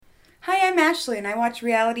I'm Ashley, and I watch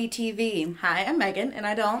reality TV. Hi, I'm Megan, and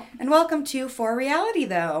I don't. And welcome to For Reality,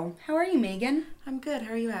 though. How are you, Megan? I'm good.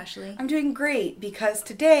 How are you, Ashley? I'm doing great, because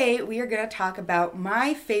today we are going to talk about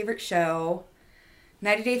my favorite show,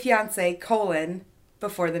 90 Day Fiancé,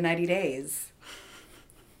 Before the 90 Days.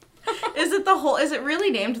 Is it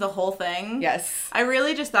really named The Whole Thing? Yes. I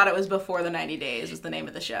really just thought it was Before the 90 Days was the name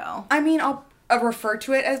of the show. I mean, I'll refer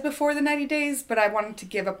to it as Before the 90 Days, but I wanted to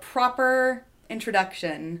give a proper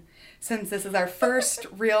introduction since this is our first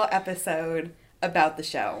real episode about the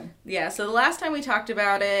show. Yeah, so the last time we talked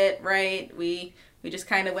about it, right, we just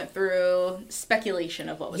kind of went through speculation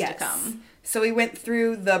of what was to come. So we went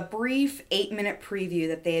through the brief 8-minute preview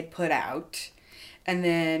that they had put out, and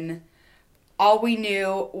then all we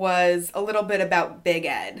knew was a little bit about Big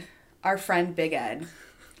Ed, our friend Big Ed.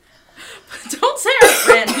 Don't say our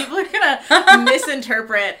friend. People are going to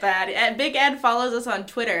misinterpret that. Big Ed follows us on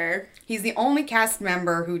Twitter. He's the only cast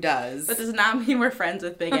member who does. That does not mean we're friends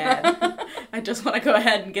with Big Ed. I just want to go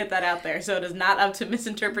ahead and get that out there so it is not up to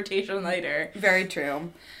misinterpretation later. Very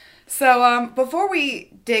true. So before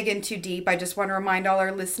we dig in too deep, I just want to remind all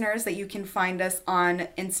our listeners that you can find us on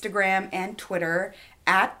Instagram and Twitter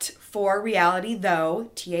at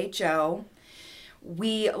ForRealityThough, THO.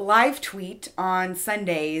 We live tweet on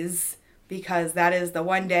Sundays because that is the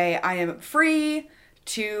one day I am free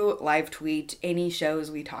to live tweet any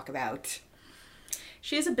shows we talk about.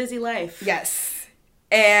 She has a busy life. Yes.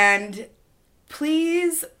 And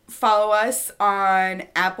please follow us on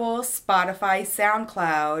Apple, Spotify,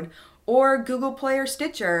 SoundCloud, or Google Play or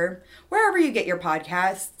Stitcher, wherever you get your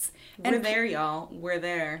podcasts. We're there, y'all. We're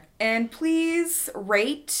there. And please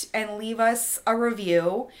rate and leave us a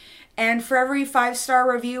review. And for every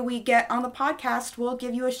 5-star review we get on the podcast, we'll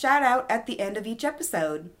give you a shout out at the end of each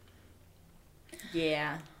episode.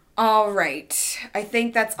 Yeah. All right. I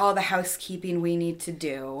think that's all the housekeeping we need to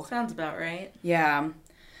do. Sounds about right. Yeah.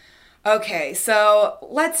 Okay, so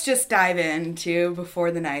let's just dive into Before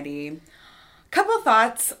the 90. Couple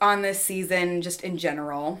thoughts on this season just in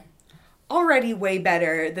general. Already way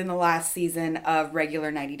better than the last season of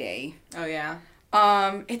regular 90 Day. Oh, yeah.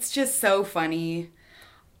 It's just so funny.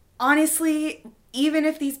 Honestly, even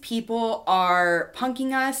if these people are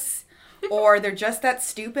punking us, or they're just that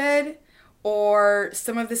stupid, or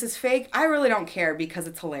some of this is fake, I really don't care because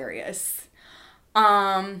it's hilarious.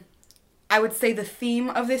 I would say the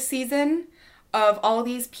theme of this season of all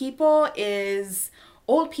these people is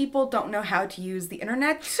old people don't know how to use the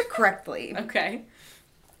internet correctly. Okay.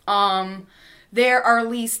 There are at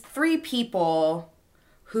least 3 people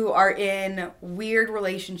who are in weird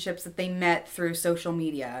relationships that they met through social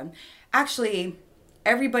media. Actually,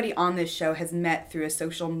 everybody on this show has met through a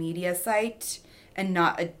social media site and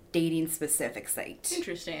not a dating specific site.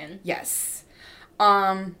 Interesting. Yes.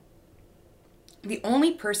 The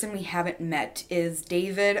only person we haven't met is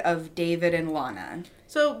David of David and Lana.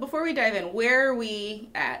 So before we dive in, where are we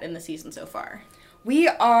at in the season so far? We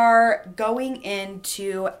are going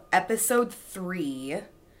into episode 3,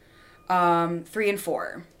 3 and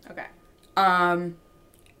 4. Okay.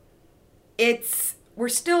 We're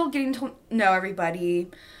still getting to know everybody.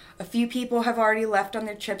 A few people have already left on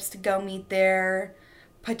their trips to go meet their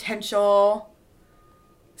potential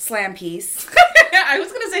slam piece. I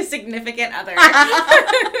was going to say significant other.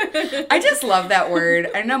 I just love that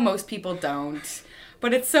word. I know most people don't,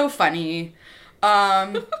 but it's so funny.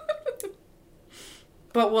 But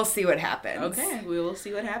we'll see what happens. Okay, we will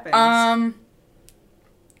see what happens.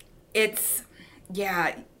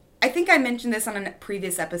 I think I mentioned this on a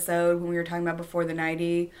previous episode when we were talking about Before the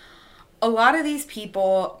 90. A lot of these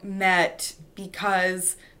people met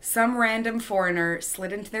because some random foreigner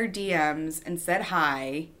slid into their DMs and said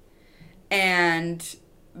hi, and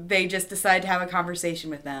they just decided to have a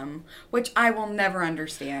conversation with them, which I will never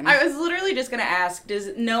understand. I was literally just going to ask,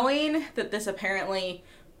 does knowing that this apparently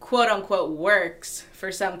quote-unquote works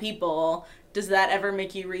for some people, does that ever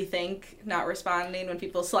make you rethink not responding when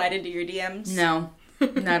people slide into your DMs? No,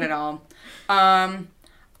 not at all.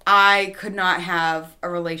 I could not have a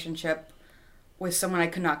relationship with someone I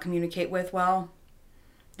could not communicate with well.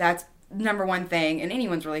 That's number one thing in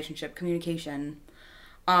anyone's relationship, communication.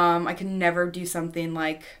 I could never do something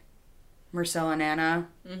like Marcella and Anna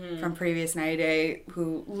from previous 90 Day,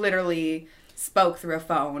 who literally spoke through a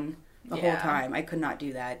phone the whole time. I could not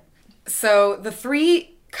do that. So the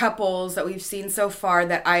 3 couples that we've seen so far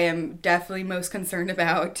that I am definitely most concerned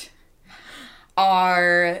about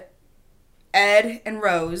are Ed and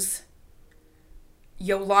Rose,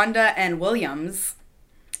 Yolanda and Williams,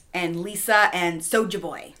 and Lisa and Soulja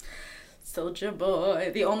Boy. Soulja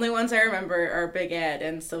Boy. The only ones I remember are Big Ed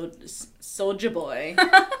and Soulja Boy.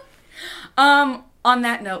 On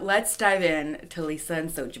that note, let's dive in to Lisa and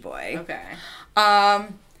Soulja Boy. Okay.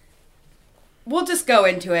 We'll just go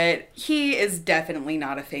into it. He is definitely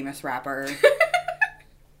not a famous rapper.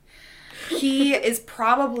 He is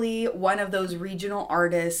probably one of those regional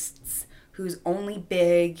artists who's only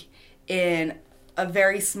big in a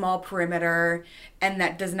very small perimeter, and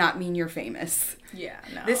that does not mean you're famous. Yeah,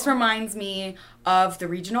 no. This reminds me of the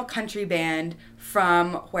regional country band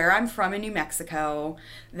from where I'm from in New Mexico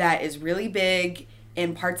that is really big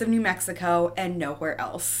in parts of New Mexico and nowhere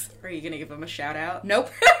else. Are you going to give them a shout out? Nope.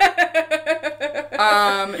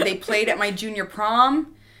 They played at my junior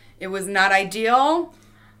prom. It was not ideal.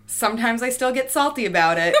 Sometimes I still get salty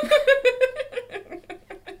about it.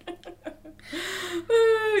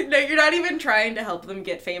 No, you're not even trying to help them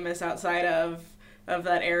get famous outside of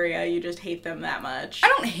that area. You just hate them that much. I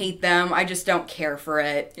don't hate them. I just don't care for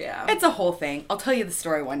it. Yeah. It's a whole thing. I'll tell you the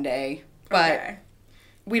story one day. But Okay.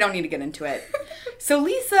 we don't need to get into it. So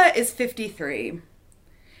Lisa is 53.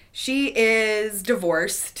 She is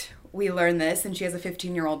divorced. We learn this. And she has a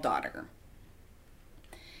 15-year-old daughter.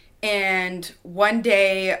 And one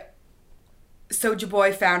day, Soulja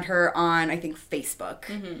Boy found her on, I think, Facebook.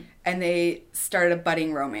 Mm-hmm. And they started a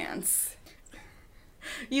budding romance.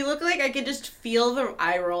 You look like I could just feel the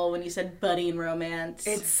eye roll when you said budding romance.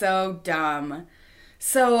 It's so dumb.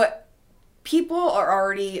 So people are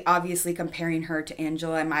already obviously comparing her to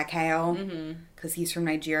Angela Michael because he's from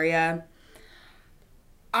Nigeria.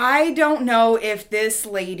 I don't know if this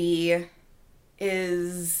lady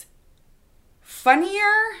is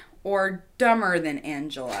funnier or dumber than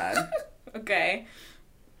Angela. Okay.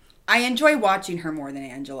 I enjoy watching her more than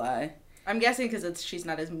Angela. I'm guessing because she's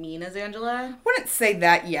not as mean as Angela. Wouldn't say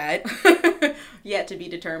that yet. Yet to be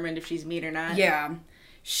determined if she's mean or not. Yeah.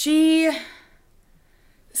 She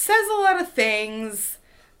says a lot of things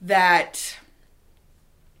that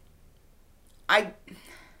I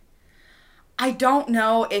don't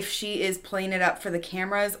know if she is playing it up for the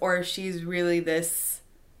cameras or if she's really this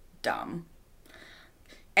dumb.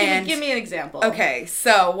 And give me an example. Okay,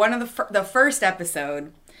 so one of the first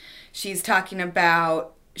episode, she's talking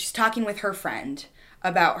with her friend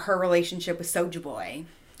about her relationship with Soulja Boy,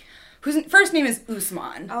 whose first name is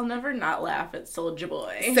Usman. I'll never not laugh at Soulja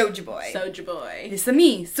Boy. Soulja Boy. Soulja Boy. It's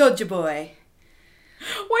me, Soulja Boy.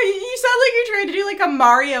 Wait, you sound like you're trying to do like a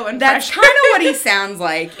Mario impression. That's kind of what he sounds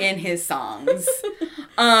like in his songs.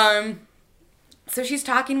 So she's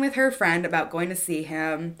talking with her friend about going to see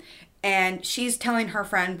him, and she's telling her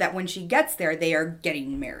friend that when she gets there, they are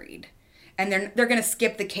getting married. And they're going to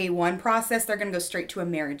skip the K-1 process. They're going to go straight to a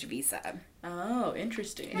marriage visa. Oh,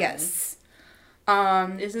 interesting. Yes.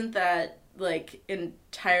 Isn't that, like,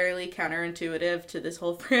 entirely counterintuitive to this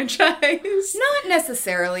whole franchise? Not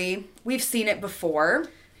necessarily. We've seen it before.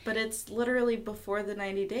 But it's literally before the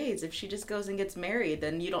 90 days. If she just goes and gets married,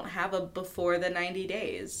 then you don't have a before the 90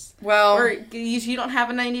 days. Well... Or you don't have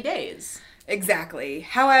a 90 days. Exactly.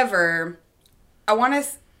 However,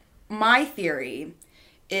 my theory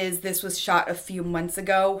is this was shot a few months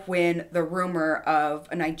ago when the rumor of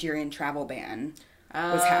a Nigerian travel ban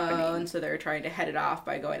was happening. Oh, and so they're trying to head it off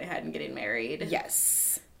by going ahead and getting married.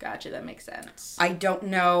 Yes. Gotcha, that makes sense. I don't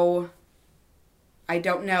know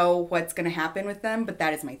what's going to happen with them, but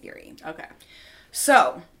that is my theory. Okay.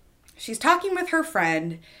 So, she's talking with her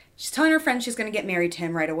friend. She's telling her friend she's going to get married to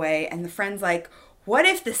him right away, and the friend's like, what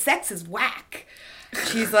if the sex is whack?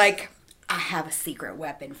 She's like, I have a secret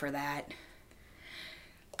weapon for that.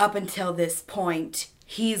 Up until this point,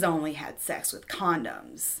 he's only had sex with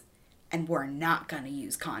condoms. And we're not going to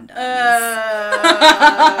use condoms.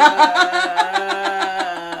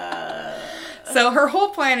 So her whole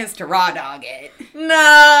plan is to raw dog it.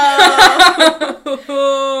 No!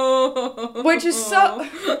 Which is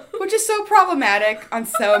so problematic on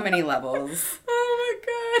so many levels. Oh my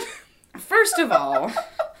god. First of all,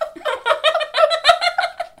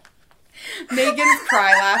 Megan's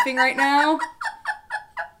cry laughing right now.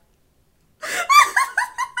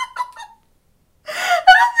 I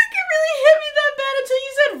don't think it really hit me that bad until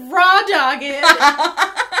you said raw dog it.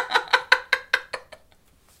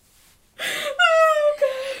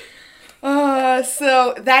 Oh,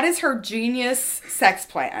 so that is her genius sex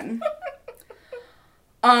plan.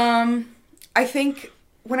 I think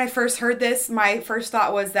when I first heard this, my first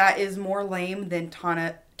thought was that is more lame than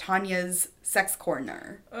Tanya's sex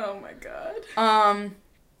corner. Oh my god.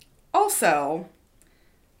 Also,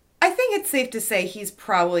 I think it's safe to say he's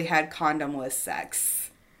probably had condomless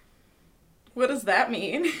sex. What does that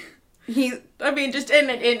mean? I mean, just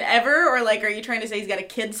in ever, or like, are you trying to say he's got a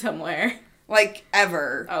kid somewhere? Like,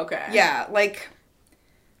 ever. Okay. Yeah, like,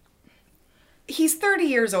 he's 30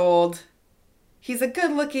 years old. He's a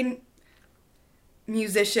good-looking...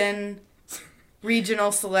 musician,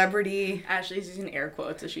 regional celebrity. Ashley's using air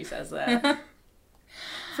quotes as she says that.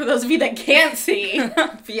 For those of you that can't see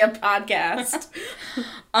via podcast.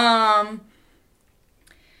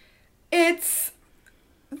 It's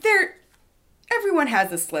there. Everyone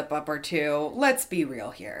has a slip up or two. Let's be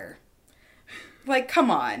real here. Like, come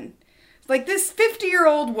on. Like, this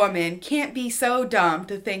 50-year-old woman can't be so dumb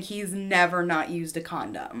to think he's never not used a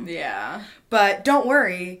condom. Yeah. But don't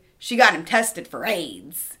worry, she got him tested for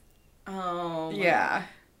AIDS. Oh. Yeah.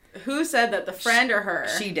 Who said that? The friend or her?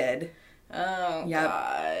 She did. Oh, Yep.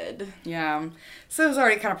 God. Yeah. So it was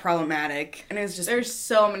already kind of problematic. And it was just... There's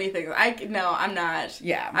so many things. No, I'm not.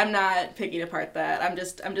 Yeah. I'm not picking apart that. I'm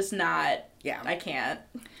just not. Yeah. I can't.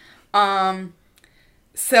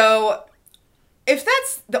 So, if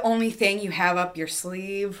that's the only thing you have up your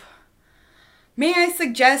sleeve, may I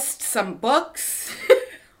suggest some books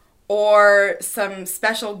or some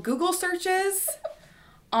special Google searches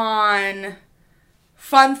on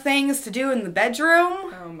fun things to do in the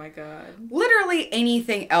bedroom? Oh my God. Literally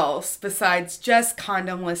anything else besides just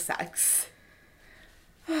condomless sex.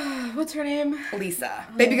 What's her name? Lisa.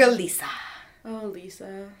 Baby girl Lisa. Oh,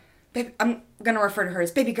 Lisa. Baby, I'm going to refer to her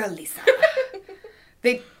as baby girl Lisa.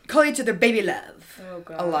 They call each other baby love. Oh,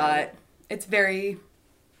 God. A lot. It's very...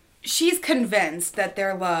 She's convinced that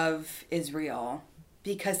their love is real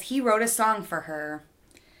because he wrote a song for her.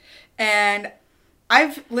 And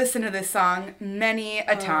I've listened to this song many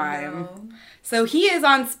a time. No. So he is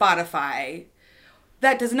on Spotify.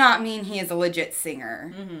 That does not mean he is a legit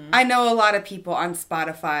singer. Mm-hmm. I know a lot of people on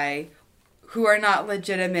Spotify who are not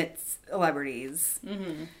legitimate celebrities.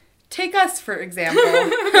 Mm-hmm. Take us, for example.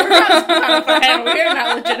 We're not Spotify. We're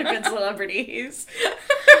not legitimate celebrities.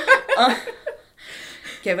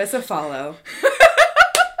 Give us a follow.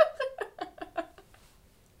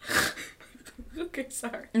 Okay,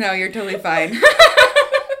 sorry. No, you're totally fine.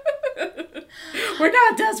 We're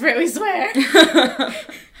not desperate, we swear.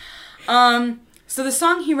 So the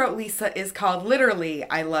song he wrote, Lisa, is called literally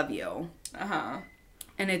I Love You. Uh-huh.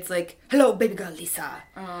 And it's like, hello, baby girl Lisa.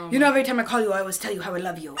 You know, every time I call you, I always tell you how I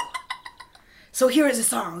love you. So here is a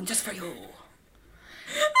song just for you.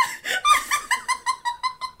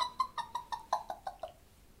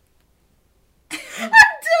 I'm done.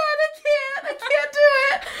 I can't do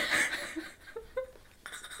it.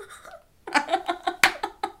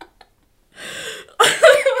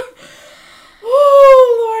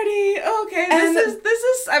 Oh, Lordy. Okay,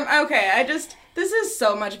 this is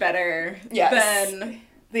so much better than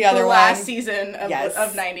the other last one. season of, Yes.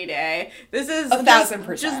 of 90 Day. This is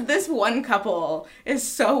 1,000%. Just this one couple is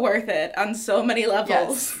so worth it on so many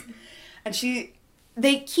levels. Yes. And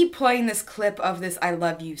they keep playing this clip of this I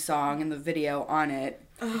Love You song and the video on it.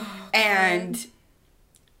 Oh, and,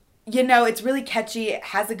 you know, it's really catchy. It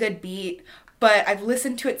has a good beat. But I've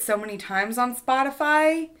listened to it so many times on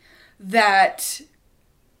Spotify that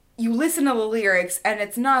you listen to the lyrics and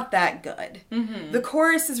it's not that good. Mm-hmm. The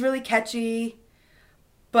chorus is really catchy.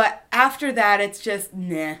 But after that, it's just,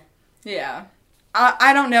 meh. Yeah.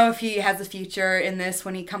 I don't know if he has a future in this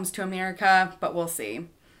when he comes to America, but we'll see.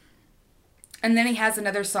 And then he has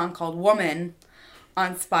another song called Woman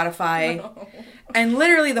on Spotify. No. And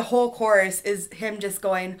literally the whole chorus is him just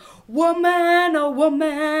going, woman, a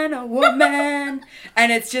woman, a woman.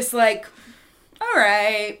 And it's just like, all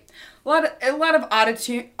right. A lot of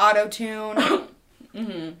auto-tune.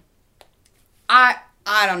 Mm-hmm. I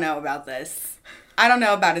don't know about this. I don't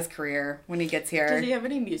know about his career when he gets here. Does he have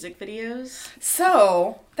any music videos?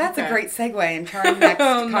 So, that's Okay. a great segue into our next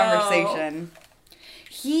Oh, no. conversation.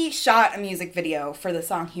 He shot a music video for the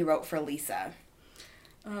song he wrote for Lisa.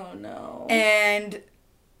 Oh, no. And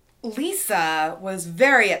Lisa was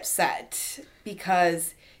very upset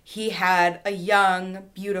because he had a young,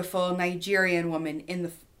 beautiful Nigerian woman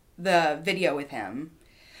in the video with him.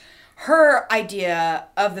 Her idea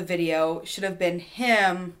of the video should have been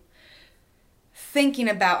him thinking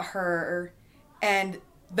about her and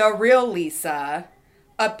the real Lisa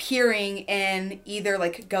appearing in either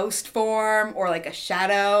like ghost form or like a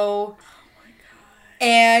shadow. Oh my God.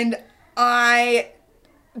 And I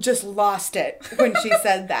just lost it when she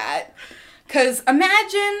said that. 'Cause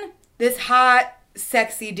imagine this hot,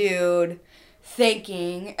 sexy dude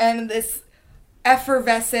thinking, and this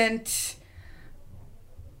effervescent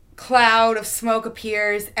cloud of smoke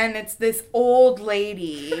appears, and it's this old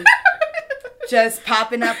lady just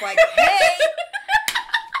popping up like, hey,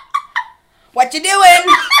 what you doing?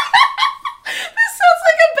 This sounds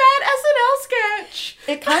like a bad SNL sketch.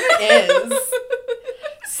 It kind of is.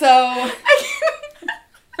 So, I can't.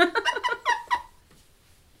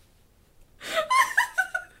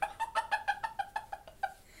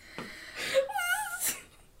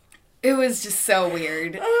 It was just so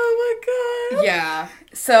weird. Oh my god. Yeah.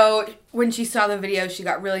 So when she saw the video, she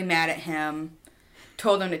got really mad at him,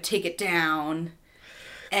 told him to take it down.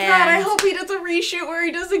 And God, I hope he does a reshoot where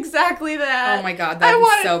he does exactly that. oh my god, that'd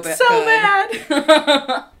be so bad.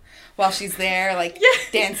 bad. While she's there, like, Yeah.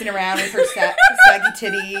 dancing around with her saggy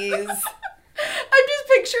titties. I'm just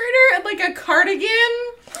picturing her in, like, a cardigan,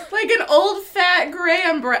 like an old fat gray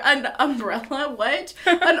umbrella, what?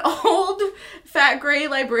 An old fat gray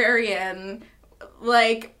librarian,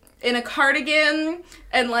 like, in a cardigan,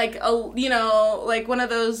 and, like, like, one of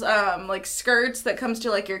those, like, skirts that comes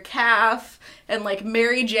to, like, your calf, and, like,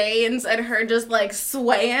 Mary Jane's, and her just, like,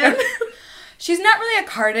 swaying. She's not really a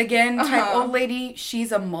cardigan type old lady.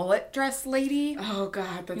 She's a mullet dress lady. Oh,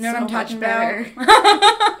 God, that's You know what I'm talking better.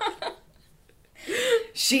 about?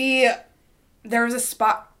 There was a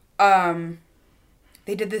spot,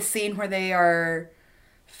 they did this scene where they are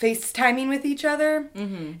FaceTiming with each other,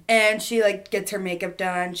 and she, like, gets her makeup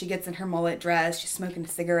done, she gets in her mullet dress, she's smoking a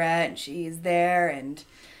cigarette, and she's there, and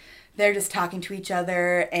they're just talking to each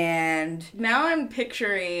other, and... Now I'm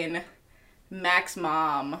picturing Mac's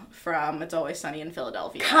mom from It's Always Sunny in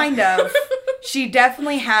Philadelphia. Kind of. She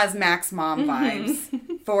definitely has Mac's mom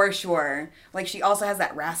vibes, for sure. Like, she also has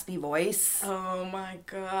that raspy voice. Oh my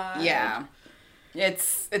god. Yeah.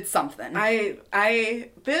 It's something. If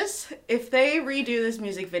they redo this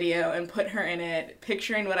music video and put her in it,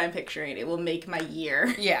 picturing what I'm picturing, it will make my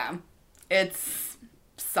year. Yeah. It's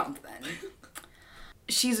something.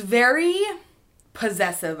 She's very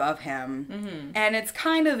possessive of him, and it's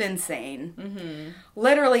kind of insane.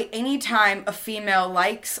 Literally, anytime a female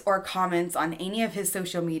likes or comments on any of his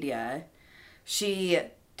social media, she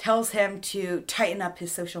tells him to tighten up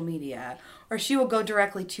his social media, or she will go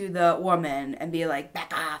directly to the woman and be like,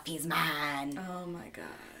 back off, he's mine. Oh my god.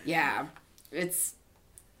 Yeah, it's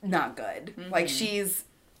not good. Like, she's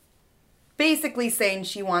basically saying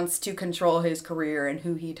she wants to control his career and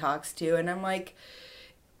who he talks to, and I'm like,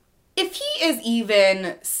 if he is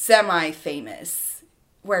even semi-famous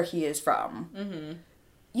where he is from,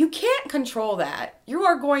 you can't control that. You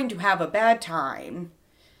are going to have a bad time,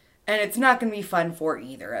 and it's not going to be fun for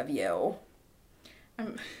either of you.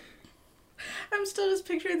 I'm still just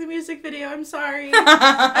picturing the music video. I'm sorry.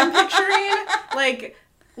 I'm picturing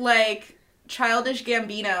like Childish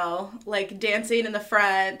Gambino, like, dancing in the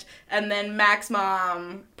front, and then Mac's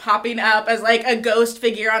mom popping up as, like, a ghost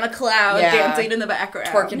figure on a cloud, dancing in the background.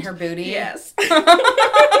 Twerking her booty. Yes.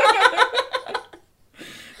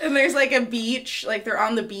 And there's, like, a beach, like, they're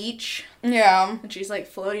on the beach. Yeah. And she's, like,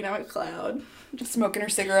 floating on a cloud. Just smoking her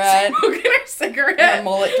cigarette. Smoking her cigarette. In a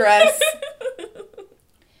mullet dress.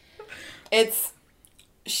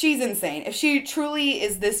 She's insane. If she truly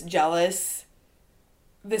is this jealous,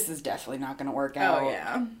 this is definitely not going to work out. Oh,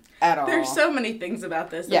 yeah. At all. There's so many things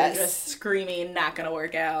about this that are just screaming, not gonna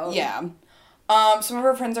work out. Yeah. Some of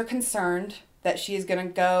her friends are concerned that she is going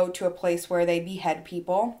to go to a place where they behead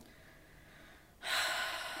people.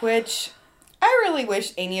 Which, I really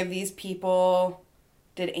wish any of these people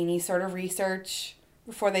did any sort of research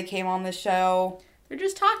before they came on the show. They're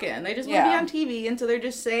just talking. They just want to be on TV, and so they're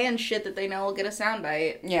just saying shit that they know will get a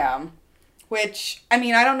soundbite. Yeah. Which, I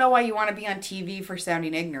mean, I don't know why you want to be on TV for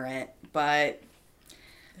sounding ignorant, but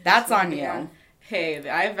that's on you. Hey,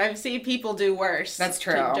 I've seen people do worse. That's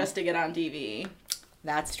true. Just to get on TV.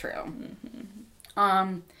 That's true.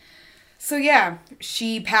 So yeah,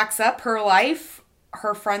 she packs up her life.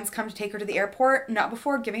 Her friends come to take her to the airport, not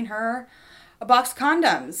before giving her a box of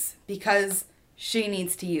condoms, because she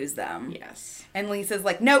needs to use them. Yes. And Lisa's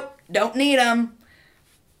like, nope, don't need them.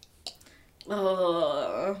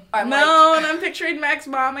 Ugh. I'm picturing Mac's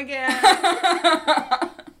mom again.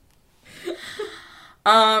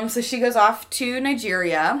 So she goes off to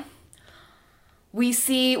Nigeria. We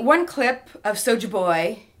see one clip of Soulja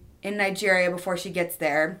Boy in Nigeria before she gets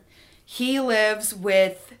there. He lives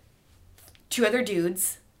with 2 other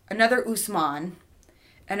dudes, another Usman,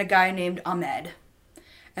 and a guy named Ahmed.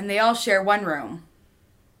 And they all share one room.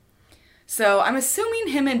 So I'm assuming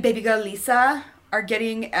him and baby girl Lisa are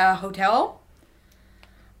getting a hotel.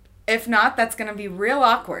 If not, that's going to be real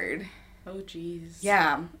awkward. Oh, jeez.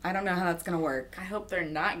 Yeah, I don't know how that's going to work. I hope they're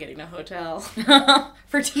not getting a hotel.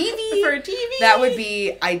 For TV? For TV? That would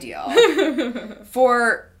be ideal.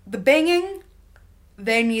 For the banging,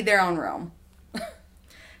 they need their own room.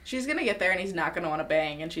 She's gonna get there and he's not gonna want to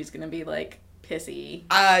bang, and she's gonna be, like, pissy.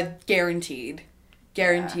 Guaranteed.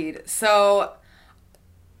 Guaranteed. Yeah. So,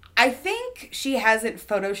 I think she hasn't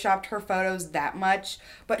photoshopped her photos that much,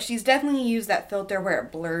 but she's definitely used that filter where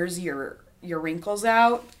it blurs your wrinkles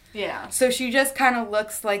out. Yeah. So she just kind of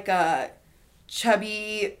looks like a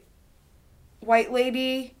chubby white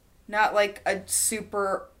lady, Not like a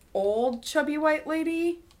super old chubby white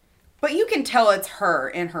lady. But you can tell it's her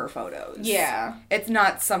in her photos. Yeah. It's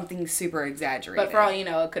not something super exaggerated. But for all you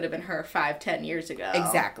know, it could have been her 5-10 years ago.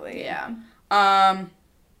 Exactly. Yeah.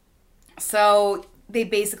 So they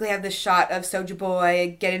basically have this shot of Soulja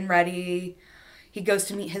Boy getting ready. He goes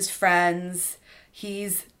to meet his friends.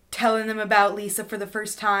 He's telling them about Lisa for the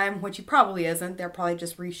first time, which he probably isn't. They're probably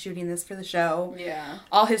just reshooting this for the show. Yeah.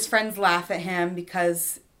 All his friends laugh at him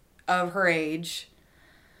because of her age.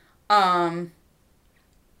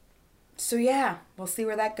 So yeah, we'll see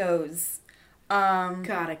where that goes. God,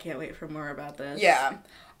 I can't wait for more about this. Yeah.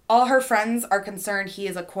 All her friends are concerned he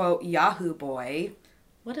is a, quote, Yahoo boy.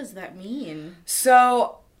 What does that mean?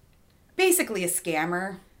 So, basically a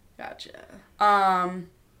scammer. Gotcha.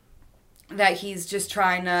 That he's just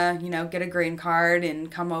trying to, get a green card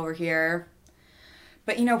and come over here.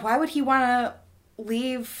 But, why would he want to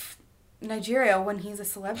leave Nigeria when he's a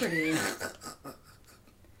celebrity?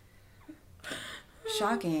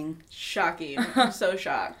 Shocking. Shocking. I'm so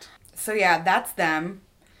shocked. So, yeah, that's them.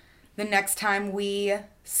 The next time we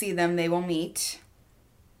see them, they will meet.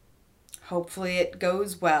 Hopefully it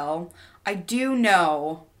goes well. I do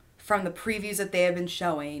know from the previews that they have been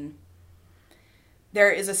showing, there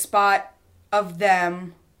is a spot of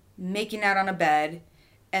them making out on a bed,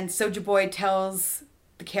 and Soulja Boy tells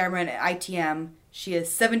the camera at ITM she is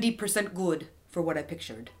 70% good for what I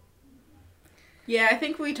pictured. Yeah, I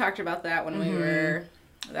think we talked about that when we were,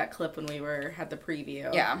 that clip when we were, had the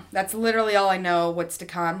preview. Yeah, that's literally all I know what's to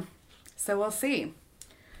come. So we'll see.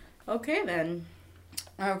 Okay, then.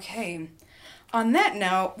 Okay. On that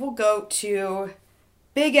note, we'll go to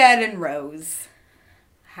Big Ed and Rose.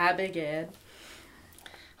 Hi, Big Ed.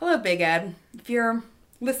 Hello, Big Ed. If you're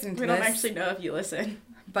listening to We this. don't actually know if you listen.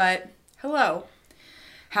 But, hello.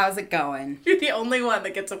 How's it going? You're the only one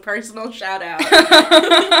that gets a personal shout out.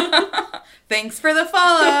 Thanks for the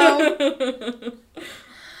follow.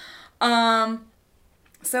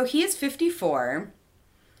 So he is 54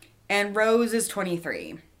 and Rose is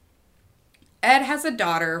 23. Ed has a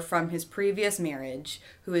daughter from his previous marriage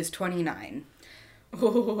who is 29.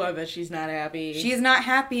 Oh, I bet she's not happy. She is not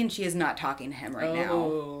happy and she is not talking to him right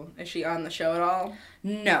now. Is she on the show at all?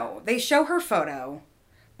 No. They show her photo,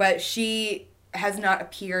 but she has not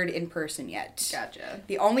appeared in person yet. Gotcha.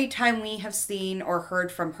 The only time we have seen or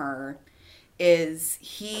heard from her is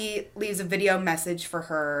he leaves a video message for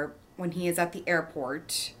her when he is at the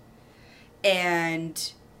airport,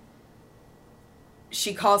 and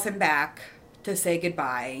she calls him back to say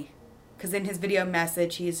goodbye. Because in his video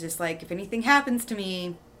message, he's just like, if anything happens to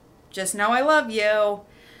me, just know I love you.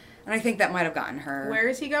 And I think that might have gotten her. Where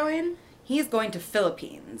is he going? He's going to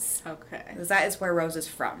Philippines. Okay. Because that is where Rose is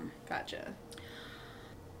from. Gotcha.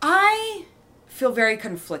 I feel very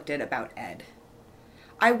conflicted about Ed.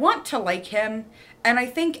 I want to like him, and I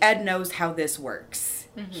think Ed knows how this works.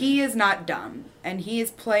 Mm-hmm. He is not dumb, and he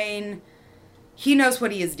is playing... He knows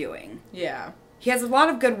what he is doing. Yeah. He has a lot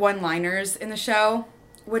of good one-liners in the show,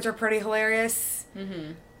 which are pretty hilarious.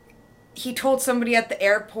 Mm-hmm. He told somebody at the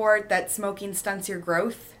airport that smoking stunts your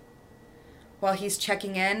growth while he's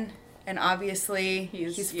checking in, and obviously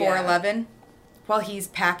he's 4'11". Yeah. While he's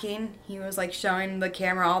packing, he was like showing the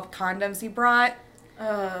camera all the condoms he brought.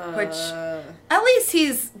 Which, at least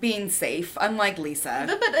he's being safe, unlike Lisa.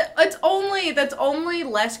 But that's only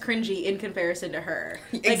less cringy in comparison to her.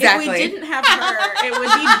 Like, exactly. If we didn't have her, it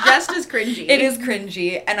would be just as cringy. It is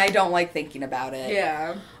cringy, and I don't like thinking about it.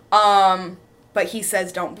 Yeah. But he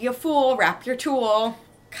says, don't be a fool, wrap your tool.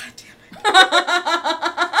 God damn it.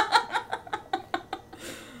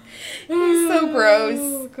 He's so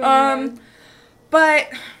gross. But...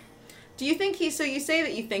 Do you think so you say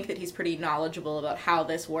that you think that he's pretty knowledgeable about how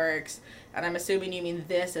this works, and I'm assuming you mean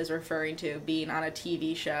this as referring to being on a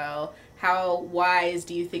TV show. How wise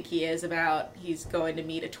do you think he is about he's going to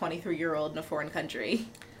meet a 23-year-old in a foreign country?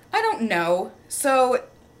 I don't know. So,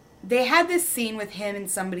 they had this scene with him and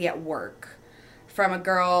somebody at work from a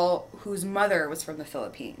girl whose mother was from the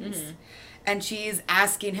Philippines. Mm-hmm. And she's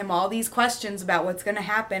asking him all these questions about what's going to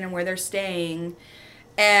happen and where they're staying.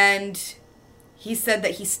 And... he said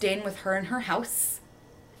that he's staying with her in her house.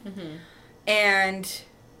 Mm-hmm. And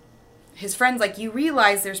his friend's like, you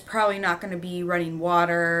realize there's probably not going to be running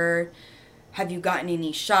water. Have you gotten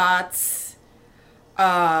any shots?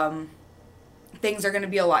 Things are going to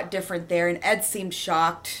be a lot different there. And Ed seemed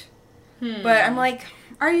shocked. But I'm like,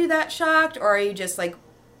 are you that shocked? Or are you just like...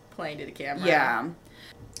 playing to the camera? Yeah.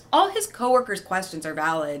 All his coworkers' questions are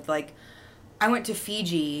valid. Like, I went to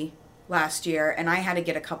Fiji last year and I had to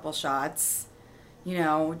get a couple shots.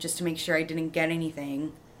 Just to make sure I didn't get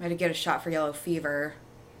anything. I had to get a shot for yellow fever.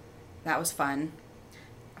 That was fun.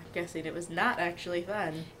 I'm Guessing it was not actually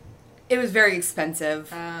fun. It was very expensive.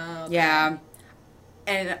 Oh, okay. Yeah.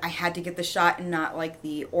 And I had to get the shot and not like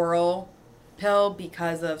the oral pill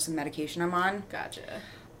because of some medication I'm on. Gotcha.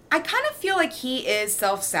 I kind of feel like he is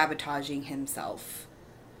self-sabotaging himself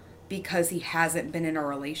because he hasn't been in a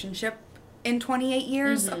relationship in 28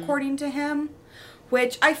 years, according to him,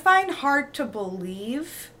 which I find hard to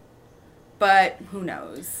believe, but who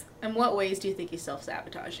knows. In what ways do you think he's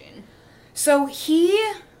self-sabotaging? So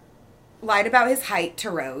he lied about his height to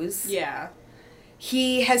Rose. Yeah.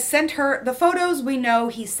 He has sent her the photos we know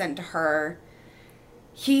he sent to her.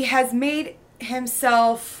 He has made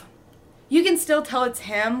himself, you can still tell it's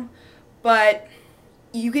him, but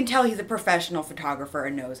you can tell he's a professional photographer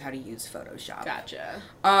and knows how to use Photoshop. Gotcha.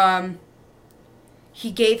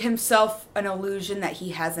 He gave himself an illusion that he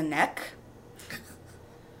has a neck.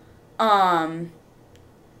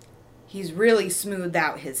 He's really smoothed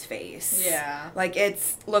out his face. Yeah. Like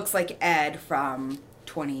looks like Ed from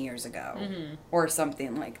 20 years ago or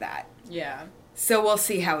something like that. Yeah. So we'll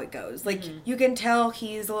see how it goes. Like you can tell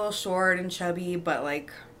he's a little short and chubby, but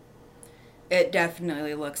like it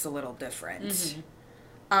definitely looks a little different.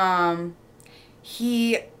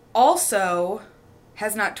 He also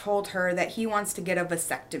has not told her that he wants to get a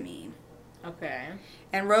vasectomy. Okay.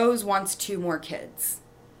 And Rose wants 2 more kids.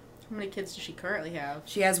 How many kids does she currently have?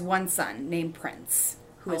 She has 1 son named Prince,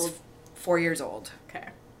 who is Old. 4 years old. Okay.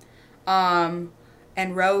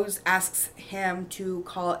 And Rose asks him to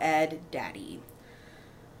call Ed Daddy.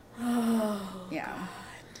 Oh. Yeah.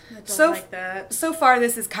 I don't So like that. So far,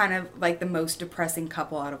 this is kind of like the most depressing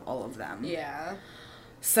couple out of all of them. Yeah.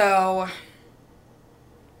 So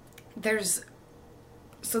there's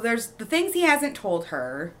the things he hasn't told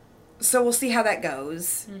her. So we'll see how that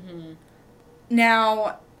goes.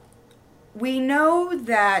 Now, we know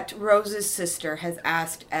that Rose's sister has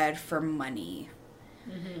asked Ed for money.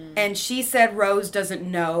 And she said Rose doesn't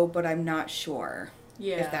know, but I'm not sure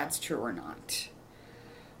if that's true or not.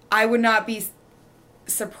 I would not be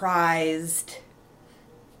surprised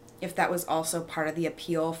if that was also part of the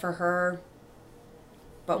appeal for her,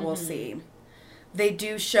 but we'll see. They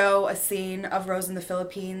do show a scene of Rose in the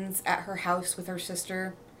Philippines at her house with her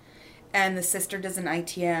sister, and the sister does an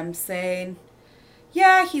ITM saying,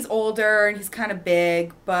 yeah, he's older and he's kind of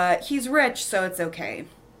big, but he's rich, so it's okay.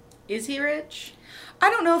 Is he rich? I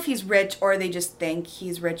don't know if he's rich or they just think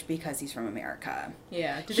he's rich because he's from America.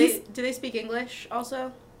 Yeah. Do they speak English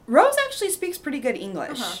also? Rose actually speaks pretty good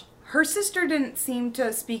English. Uh-huh. Her sister didn't seem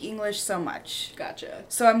to speak English so much. Gotcha.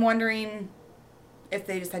 So I'm wondering if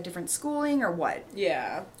they just had different schooling or what.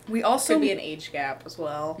 Yeah. We also Could be an age gap as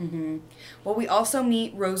well. Well, we also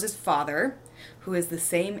meet Rose's father, who is the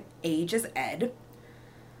same age as Ed.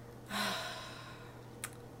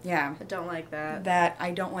 Yeah. I don't like that. That I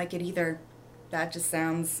don't like it either. That just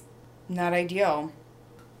sounds not ideal.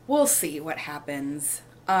 We'll see what happens.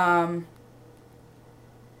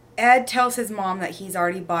 Ed tells his mom that he's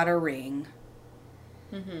already bought a ring.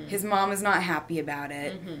 His mom is not happy about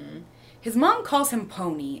it. His mom calls him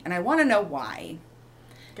Pony, and I want to know why.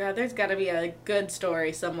 God, there's got to be a good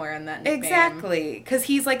story somewhere in that nickname. Exactly. Because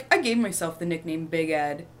he's like, I gave myself the nickname Big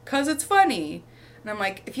Ed because it's funny. And I'm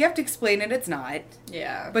like, if you have to explain it, it's not.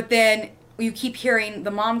 Yeah. But then you keep hearing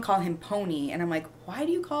the mom call him Pony, and I'm like, why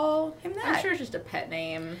do you call him that? I'm sure it's just a pet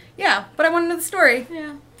name. Yeah, but I want to know the story.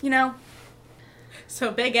 Yeah. You know?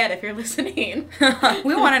 So, Big Ed, if you're listening.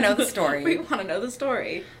 We want to know the story. We want to know the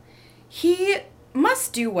story. He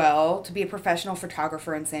must do well to be a professional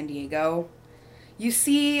photographer in San Diego. You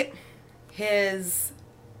see his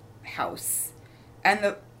house,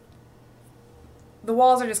 and the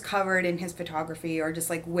walls are just covered in his photography, or just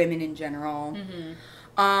like women in general.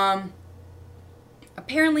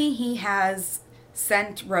 Apparently he has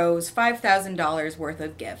sent Rose $5,000 worth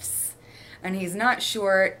of gifts, and he's not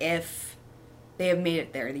sure if they have made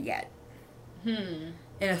it there yet. In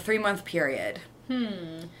a 3-month period.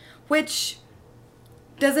 Which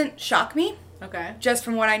doesn't shock me. Okay. Just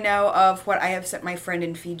from what I know of what I have sent my friend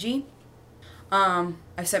in Fiji. I've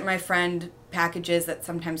sent my friend packages that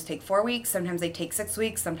sometimes take 4 weeks, sometimes they take 6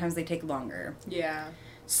 weeks, sometimes they take longer. Yeah.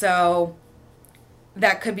 So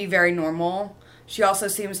that could be very normal. She also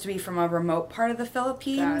seems to be from a remote part of the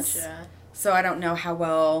Philippines. Gotcha. So I don't know how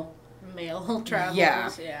well... Mail travels.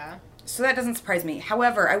 Yeah. So that doesn't surprise me.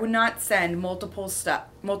 However, I would not send multiple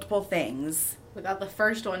things. Without the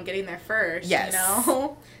first one getting there first. Yes. You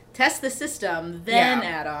know? Test the system, then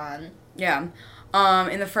add on. Yeah.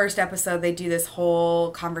 In the first episode, they do this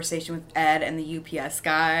whole conversation with Ed and the UPS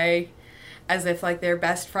guy as if, like, they're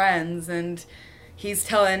best friends, and he's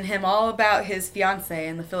telling him all about his fiancée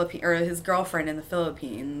in the Philippines, or his girlfriend in the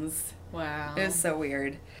Philippines. Wow. It was so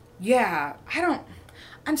weird. Yeah,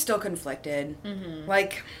 I'm still conflicted.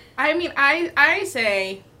 Like, I mean, I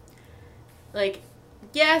say, like,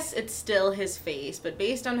 yes, it's still his face, but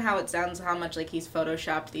based on how it sounds, how much, like, he's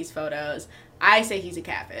photoshopped these photos, I say he's a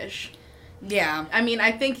catfish. yeah. I mean,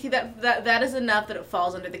 I think that is enough that it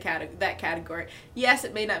falls under that category. Yes,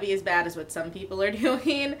 it may not be as bad as what some people are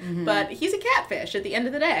doing, but he's a catfish at the end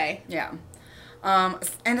of the day. Yeah.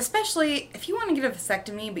 And especially if you want to get a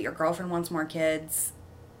vasectomy, but your girlfriend wants more kids,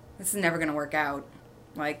 this is never going to work out.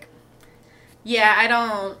 Like, Yeah,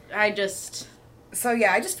 I just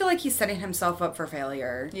feel like he's setting himself up for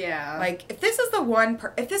failure. Yeah. Like, if this is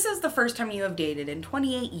the first time you have dated in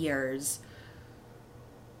 28 years,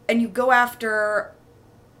 and you go after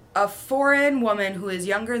a foreign woman who is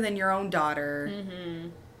younger than your own daughter,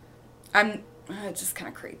 it's just kind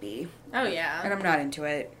of creepy. Oh, yeah. And I'm not into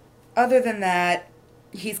it. Other than that,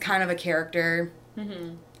 he's kind of a character.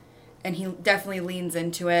 And he definitely leans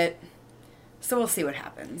into it. So we'll see what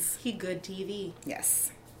happens. He good TV.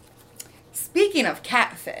 Yes. Speaking of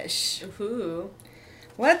catfish, Ooh.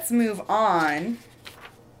 let's move on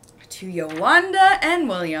to Yolanda and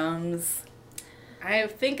Williams. I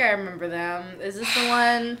think I remember them. Is this the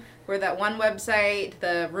one where that one website,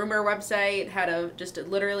 the rumor website, had just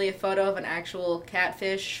literally a photo of an actual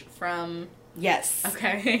catfish from... Yes.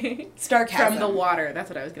 Okay. Starcasm. From the water.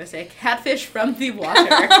 That's what I was going to say. Catfish from the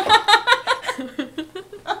water.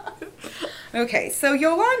 Okay, so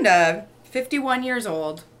Yolanda, 51 years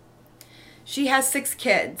old. She has 6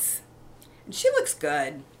 kids. And she looks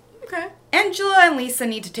good. Okay. Angela and Lisa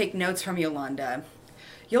need to take notes from Yolanda.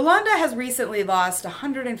 Yolanda has recently lost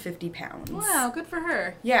 150 pounds. Wow, good for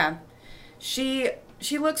her. Yeah. She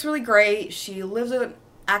looks really great. She lives an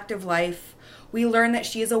active life. We learn that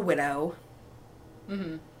she is a widow.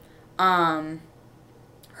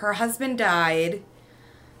 Her husband died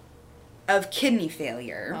of kidney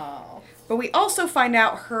failure. Oh. But we also find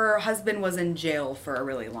out her husband was in jail for a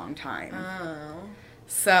really long time. Oh.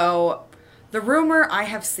 So, the rumor I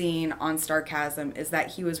have seen on Starcasm is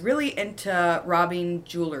that he was really into robbing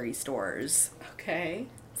jewelry stores. Okay.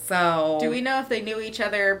 So... Do we know if they knew each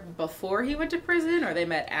other before he went to prison or they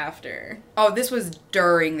met after? Oh, this was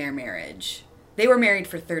during their marriage. They were married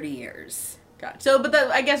for 30 years. God. So, but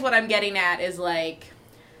I guess what I'm getting at is, like,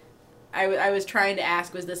 I was trying to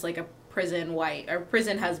ask, was this like a prison wife or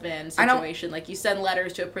prison husband situation? Like, you send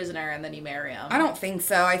letters to a prisoner and then you marry him. I don't think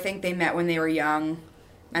so. I think they met when they were young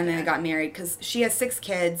and then they got married because she has 6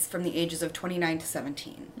 kids from the ages of 29 to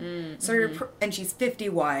 17. So, and she's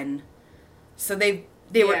 51. So they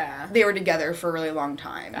were together for a really long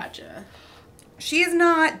time. Gotcha. She has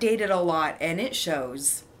not dated a lot, and it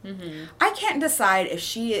shows. I can't decide if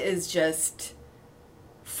she is just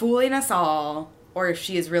fooling us all or if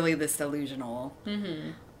she is really this delusional.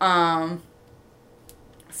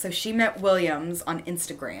 So she met Williams on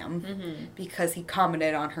Instagram because he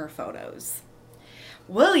commented on her photos.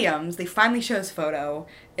 Williams, they finally show his photo,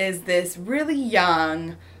 is this really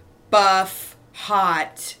young, buff,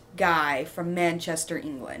 hot guy from Manchester,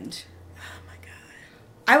 England. Oh my god.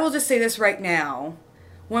 I will just say this right now.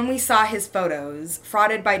 When we saw his photos,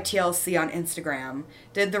 Frauded by TLC on Instagram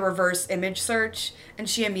did the reverse image search, and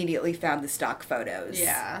she immediately found the stock photos.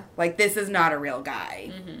 Yeah. Like, this is not a real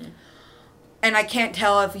guy. And I can't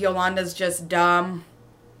tell if Yolanda's just dumb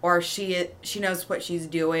or she knows what she's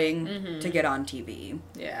doing to get on TV.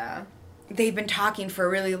 Yeah. They've been talking for a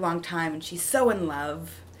really long time, and she's so in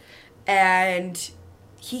love. And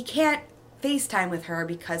he can't FaceTime with her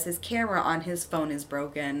because his camera on his phone is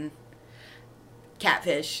broken.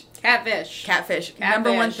 Catfish. Catfish.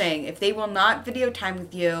 Number one thing. If they will not video time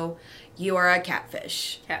with you, you are a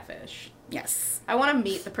catfish. Catfish. Yes. I want to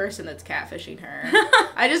meet the person that's catfishing her.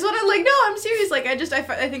 I just want to, like, no, I'm serious. Like,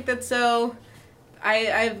 I think that's so...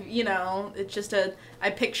 I've, you know, it's just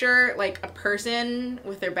I picture, like, a person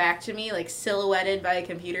with their back to me, like, silhouetted by a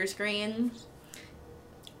computer screen.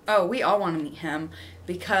 Oh, we all want to meet him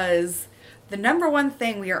because the number one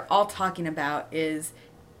thing we are all talking about is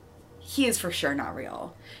he is for sure not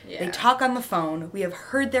real. Yeah. They talk on the phone. We have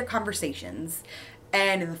heard their conversations.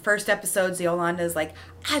 And in the first episodes, Yolanda is like,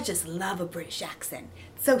 I just love a British accent.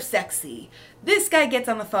 It's so sexy. This guy gets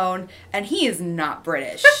on the phone, and he is not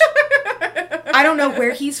British. I don't know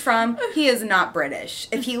where he's from. He is not British.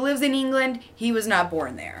 If he lives in England, he was not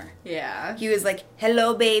born there. Yeah. He was like,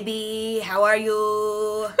 hello, baby. How are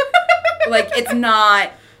you? Like, it's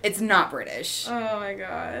not British. Oh, my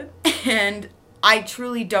God. And I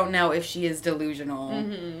truly don't know if she is delusional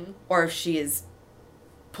or if she is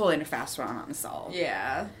pulling a fast one on us all.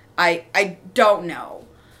 Yeah. I don't know.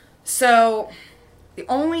 So, the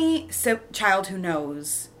only child who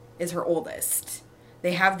knows is her oldest.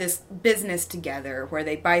 They have this business together where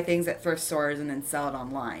they buy things at thrift stores and then sell it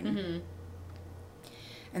online. Mm-hmm.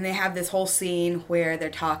 And they have this whole scene where they're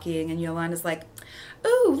talking and Yolanda's like,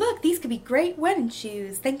 "Ooh, look, these could be great wedding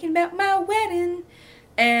shoes. Thinking about my wedding."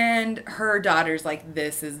 And her daughter's like,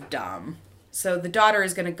 "This is dumb." So the daughter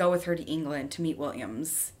is going to go with her to England to meet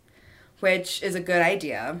Williams, which is a good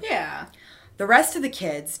idea. Yeah. The rest of the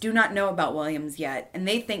kids do not know about Williams yet, and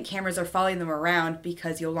they think cameras are following them around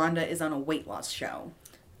because Yolanda is on a weight loss show.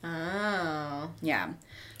 Oh. Yeah.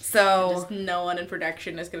 So... just no one in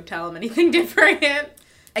production is going to tell them anything different.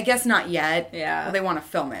 I guess not yet. Yeah. Well, they want to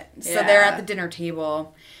film it. So Yeah. they're at the dinner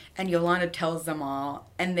table, and Yolanda tells them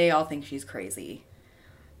all, and they all think she's crazy.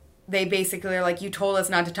 They basically are like, "You told us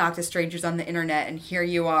not to talk to strangers on the internet, and here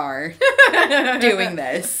you are doing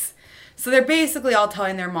this." So they're basically all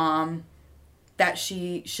telling their mom that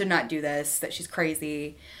she should not do this, that she's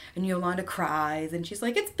crazy. And Yolanda cries, and she's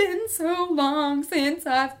like, "It's been so long since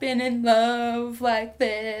I've been in love like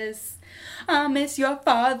this. I miss your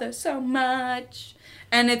father so much."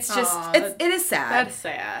 And it's just, Aw, it is sad. That's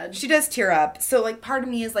sad. She does tear up. So, like, part of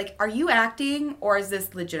me is like, are you acting or is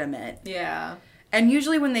this legitimate? Yeah. And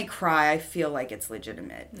usually when they cry, I feel like it's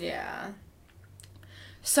legitimate. Yeah.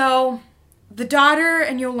 So, the daughter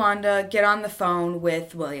and Yolanda get on the phone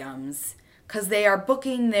with Williams because they are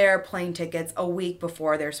booking their plane tickets a week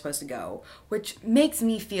before they're supposed to go, which makes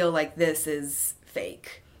me feel like this is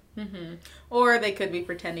fake. Mm-hmm. Or they could be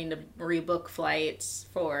pretending to rebook flights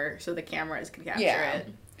so the cameras can capture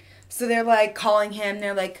it. So they're like calling him.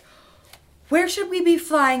 They're like, "Where should we be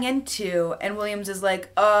flying into?" And Williams is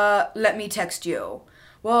like, "Let me text you."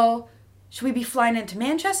 "Well, should we be flying into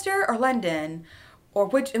Manchester or London? Or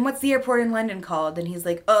what's the airport in London called?" And he's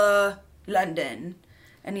like, London."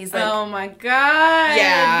 And he's like, "Oh my God.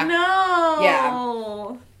 Yeah. No.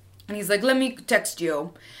 Yeah. And he's like, "Let me text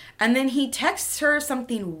you." And then he texts her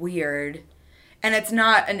something weird, and it's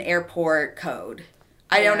not an airport code.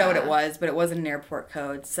 I don't know what it was, but it wasn't an airport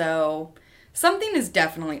code. So something is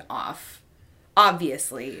definitely off.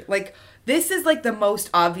 Obviously. Like, this is like the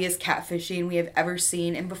most obvious catfishing we have ever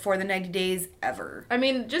seen in Before the 90 Days ever. I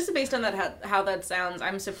mean, just based on that, how that sounds,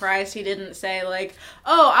 I'm surprised he didn't say, like,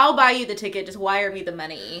 "Oh, I'll buy you the ticket, just wire me the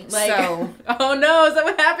money." Like, So, oh no, is that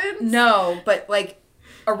what happens? no, but like,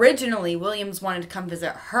 originally Williams wanted to come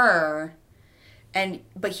visit her,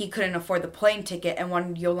 but he couldn't afford the plane ticket and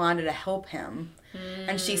wanted Yolanda to help him.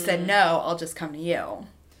 And she said, "No, I'll just come to you."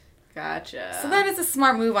 Gotcha. So that is a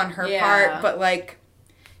smart move on her part, but like,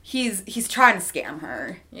 he's trying to scam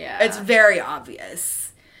her. Yeah. It's very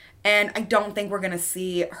obvious. And I don't think we're going to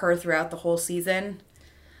see her throughout the whole season.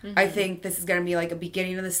 Mm-hmm. I think this is going to be like a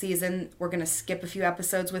beginning of the season. We're going to skip a few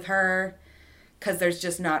episodes with her because there's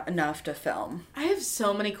just not enough to film. I have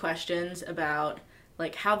so many questions about,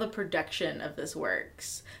 like, how the production of this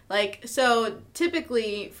works. Like, so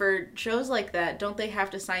typically for shows like that, don't they have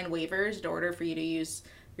to sign waivers in order for you to use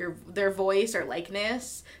their voice or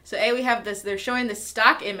likeness? So we have this, they're showing this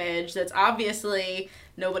stock image that's obviously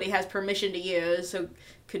nobody has permission to use. So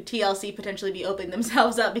could TLC potentially be opening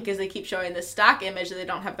themselves up because they keep showing this stock image that they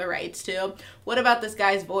don't have the rights to? What about this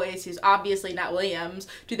guy's voice who's obviously not Williams?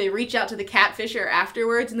 Do they reach out to the catfisher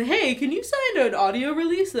afterwards and, "Hey, can you sign an audio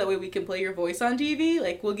release so that way we can play your voice on TV?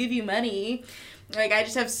 Like, we'll give you money." Like, I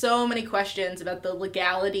just have so many questions about the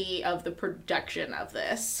legality of the production of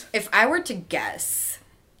this. If I were to guess,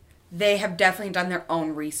 they have definitely done their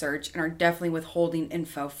own research and are definitely withholding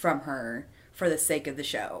info from her for the sake of the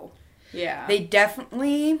show. Yeah. They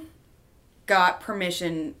definitely got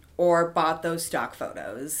permission or bought those stock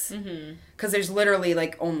photos. Because there's literally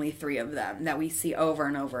like only 3 of them that we see over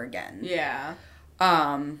and over again. Yeah.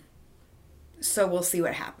 So we'll see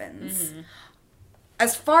what happens.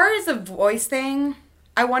 As far as a voice thing,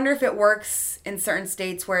 I wonder if it works in certain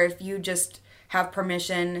states where if you just have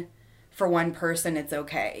permission for one person, it's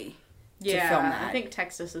okay to film that. I think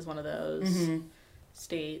Texas is one of those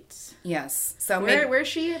states. Yes. So where's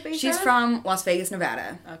she based She's out? from Las Vegas,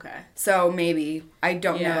 Nevada. Okay. So maybe. I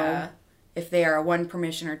don't know if they are a 1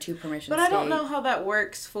 permission or 2 permission But state. I don't know how that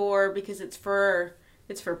works because it's for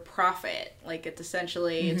profit. Like, it's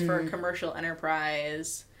essentially, it's for a commercial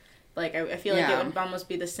enterprise. Like, I feel like it would almost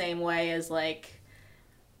be the same way as, like,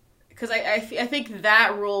 because I think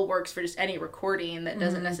that rule works for just any recording that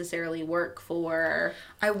doesn't necessarily work for...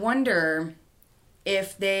 I wonder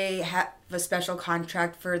if they have a special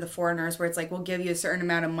contract for the foreigners where it's like, we'll give you a certain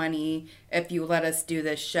amount of money if you let us do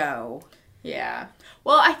this show. Yeah.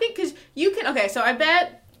 Well, I think because you can... Okay, so I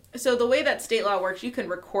bet... So the way that state law works, you can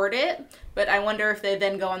record it, but I wonder if they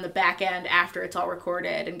then go on the back end after it's all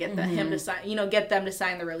recorded and get him to sign, get them to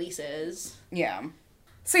sign the releases. Yeah.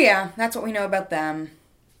 So yeah, that's what we know about them.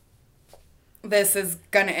 This is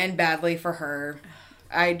gonna end badly for her.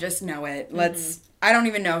 I just know it. I don't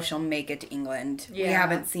even know if she'll make it to England. Yeah. We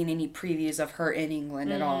haven't seen any previews of her in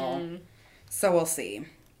England at all. So we'll see.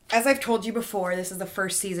 As I've told you before, this is the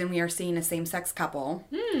first season we are seeing a same-sex couple.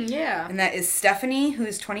 Yeah. And that is Stephanie,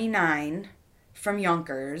 who's 29, from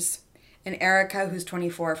Yonkers, and Erica, who's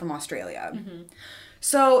 24, from Australia.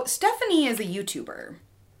 So Stephanie is a YouTuber.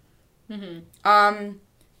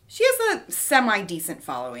 She has a semi-decent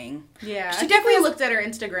following. Yeah. She I definitely has, looked at her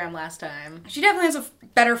Instagram last time. She definitely has a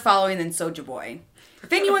better following than Soulja Boy.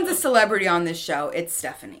 If anyone's a celebrity on this show, it's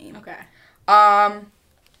Stephanie. Okay. I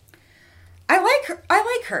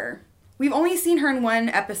like her. We've only seen her in one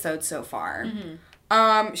episode so far.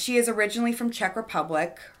 She is originally from Czech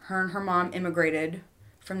Republic. Her and her mom immigrated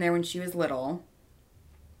from there when she was little.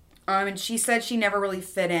 And she said she never really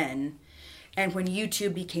fit in. And when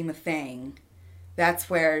YouTube became a thing, that's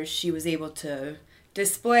where she was able to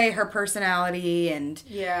display her personality and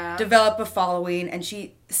develop a following. And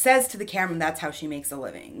she says to the camera that's how she makes a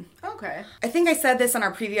living. Okay. I think I said this on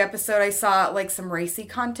our preview episode. I saw like some racy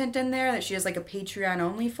content in there that she has like a Patreon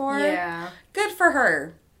only for. Yeah. Good for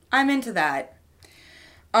her. I'm into that.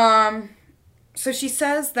 So she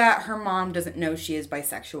says that her mom doesn't know she is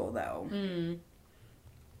bisexual though.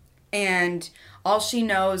 And all she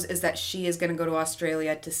knows is that she is going to go to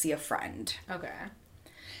Australia to see a friend. Okay.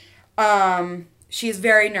 She is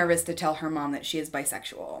very nervous to tell her mom that she is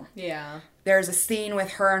bisexual. Yeah. There's a scene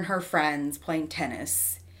with her and her friends playing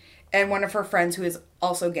tennis. And one of her friends, who is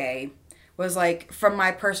also gay, was like, from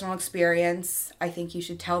my personal experience, I think you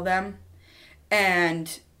should tell them.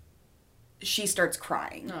 And she starts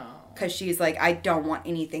crying. Because she's like, I don't want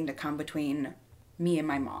anything to come between me and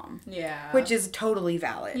my mom. Yeah. Which is totally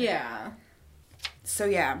valid. Yeah. So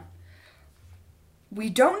yeah. We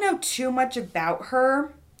don't know too much about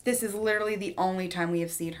her. This is literally the only time we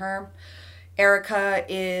have seen her. Erica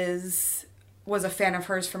was a fan of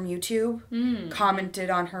hers from YouTube, commented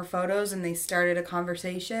on her photos, and they started a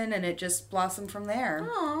conversation, and it just blossomed from there.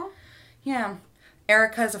 Aww. Yeah.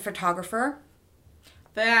 Erica is a photographer.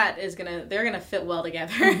 They're gonna fit well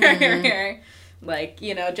together. Like,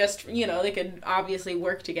 they could obviously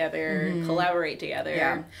work together, collaborate together.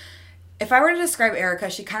 Yeah. If I were to describe Erica,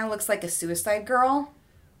 she kind of looks like a Suicide Girl.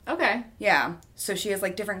 Okay. Yeah. So she has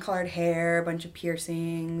like different colored hair, a bunch of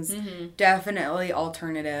piercings. Definitely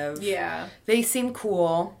alternative. Yeah. They seem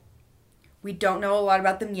cool. We don't know a lot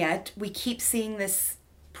about them yet. We keep seeing this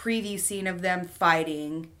preview scene of them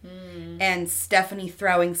fighting and Stephanie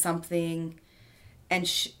throwing something, and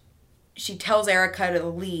she tells Erica to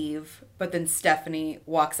leave, but then Stephanie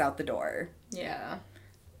walks out the door. Yeah.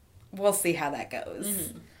 We'll see how that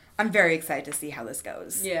goes. I'm very excited to see how this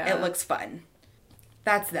goes. Yeah. It looks fun.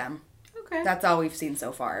 That's them. Okay. That's all we've seen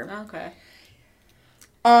so far. Okay.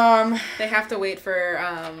 They have to wait for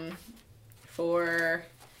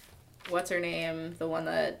what's her name? The one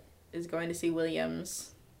that is going to see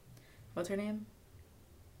Williams. What's her name?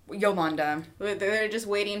 Yolanda. They're just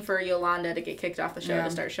waiting for Yolanda to get kicked off the show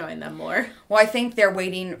to start showing them more. Well, I think they're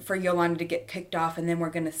waiting for Yolanda to get kicked off, and then we're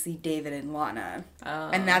going to see David and Lana.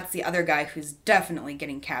 And that's the other guy who's definitely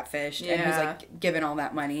getting catfished and who's like given all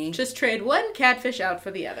that money. Just trade one catfish out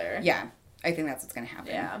for the other. Yeah, I think that's what's going to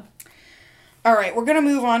happen. Yeah. All right, we're going to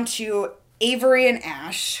move on to Avery and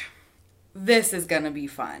Ash. This is going to be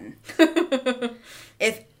fun.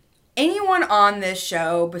 If anyone on this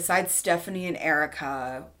show besides Stephanie and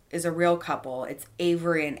Erica is a real couple, it's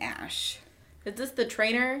Avery and Ash. Is this the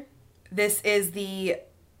trainer? This is the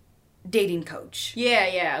dating coach.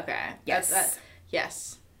 Yeah, okay. Yes.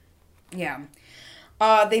 Yes. Yeah.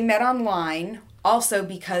 They met online also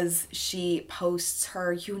because she posts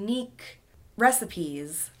her unique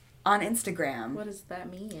recipes on Instagram. What does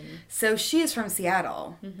that mean? So she is from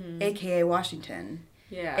Seattle, aka Washington.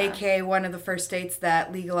 Yeah. AKA one of the first states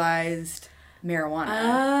that legalized marijuana.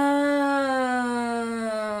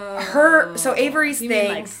 Oh. So Avery's you thing.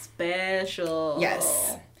 Mean like special.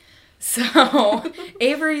 Yes. So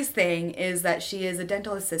Avery's thing is that she is a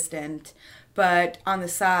dental assistant, but on the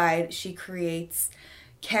side she creates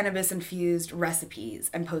cannabis-infused recipes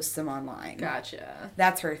and posts them online. Gotcha.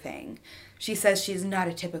 That's her thing. She says she's not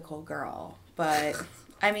a typical girl, but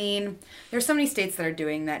I mean, there's so many states that are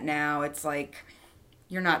doing that now. It's like,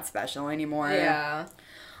 you're not special anymore. Yeah.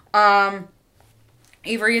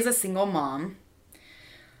 Avery is a single mom.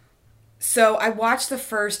 So I watched the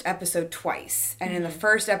first episode twice. And in the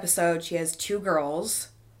first episode, she has two girls,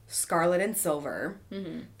 Scarlet and Silver.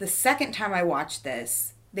 The second time I watched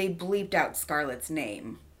this, they bleeped out Scarlet's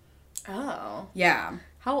name. Oh. Yeah.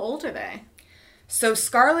 How old are they? So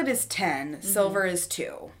Scarlett is 10, Silver is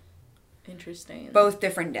 2. Interesting. Both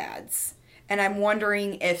different dads. And I'm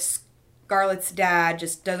wondering if Scarlett's dad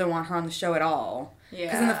just doesn't want her on the show at all. Yeah.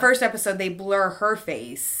 Because in the first episode, they blur her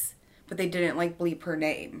face, but they didn't, like, bleep her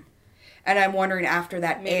name. And I'm wondering after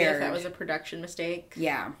that Maybe aired. if that was a production mistake.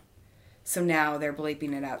 Yeah. So now they're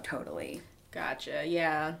bleeping it out totally. Gotcha.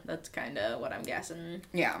 Yeah, that's kind of what I'm guessing.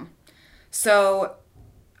 Yeah. So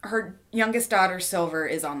her youngest daughter, Silver,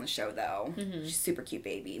 is on the show, though. She's a super cute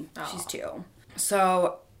baby. Aw. She's 2.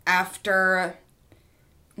 So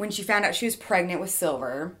when she found out she was pregnant with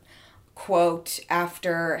Silver, quote,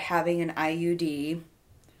 after having an IUD.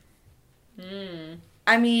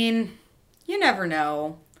 I mean, you never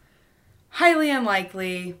know. Highly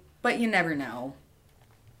unlikely, but you never know.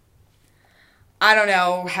 I don't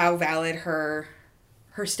know how valid her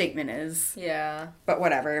statement is. Yeah. But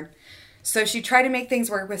whatever. So she tried to make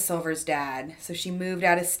things work with Silver's dad. So she moved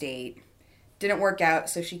out of state. Didn't work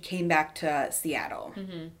out, so she came back to Seattle.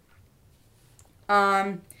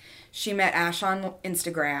 She met Ash on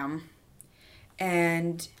Instagram.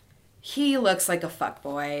 And he looks like a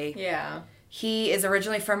fuckboy. Yeah. He is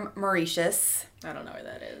originally from Mauritius. I don't know where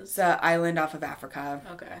that is. It's an island off of Africa.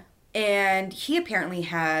 Okay. And he apparently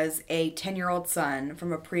has a 10-year-old son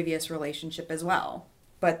from a previous relationship as well.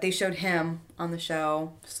 But they showed him on the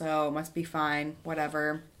show, so must be fine,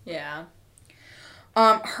 whatever. Yeah.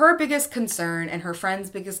 Her biggest concern, and her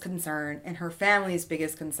friend's biggest concern, and her family's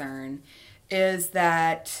biggest concern is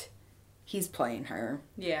that he's playing her.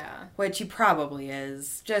 Yeah. Which he probably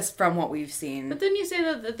is, just from what we've seen. But didn't you say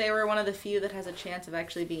that they were one of the few that has a chance of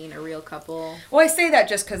actually being a real couple? Well, I say that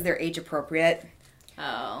just because they're age appropriate.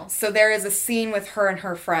 Oh. So there is a scene with her and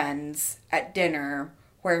her friends at dinner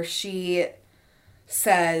where she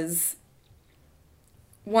says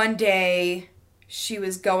one day she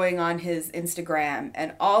was going on his Instagram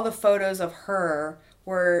and all the photos of her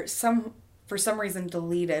were for some reason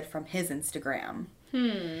deleted from his Instagram.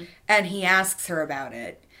 And he asks her about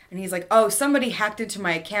it. And he's like, oh, somebody hacked into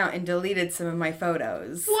my account and deleted some of my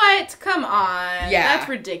photos. What? Come on. Yeah. That's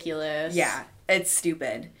ridiculous. Yeah, it's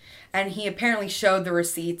stupid. And he apparently showed the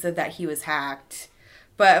receipts of that he was hacked.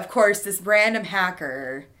 But, of course, this random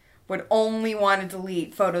hacker would only want to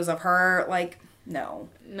delete photos of her. Like, no.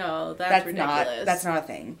 No, that's ridiculous. That's not a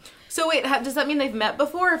thing. So wait, does that mean they've met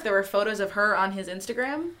before if there were photos of her on his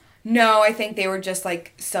Instagram? No, I think they were just,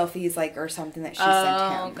 like, selfies, like, or something that she sent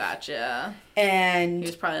him. Oh, gotcha. And He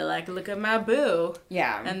was probably like, look at my boo.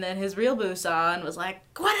 yeah. And then his real boo saw and was like,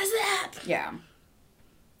 what is that? Yeah.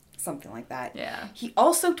 Something like that. Yeah. He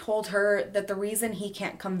also told her that the reason he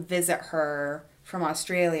can't come visit her from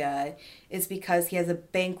Australia is because he has a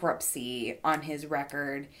bankruptcy on his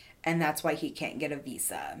record, and that's why he can't get a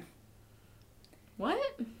visa.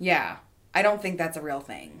 What? Yeah. I don't think that's a real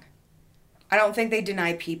thing. I don't think they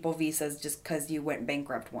deny people visas just because you went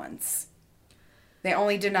bankrupt once. They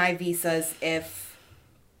only deny visas if...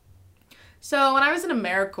 So when I was in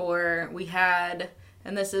AmeriCorps, we had,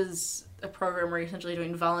 and this is a program where you're essentially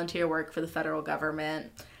doing volunteer work for the federal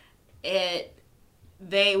government.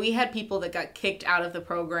 We had people that got kicked out of the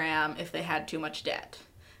program if they had too much debt.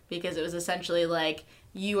 Because it was essentially like,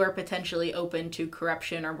 you are potentially open to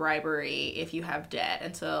corruption or bribery if you have debt.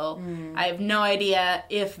 And so I have no idea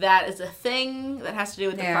if that is a thing that has to do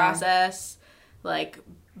with the process. But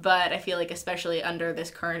I feel like especially under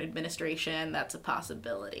this current administration, that's a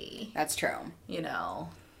possibility. That's true. You know.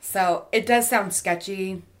 So it does sound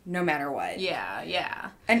sketchy no matter what. Yeah.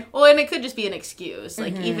 And it could just be an excuse.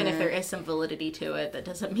 Like, even if there is some validity to it, that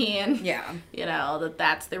doesn't mean, you know, that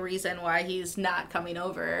that's the reason why he's not coming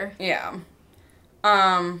over. Yeah.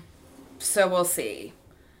 So we'll see.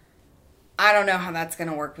 I don't know how that's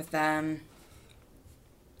gonna work with them.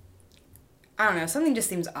 I don't know. Something just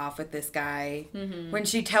seems off with this guy. When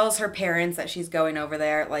she tells her parents that she's going over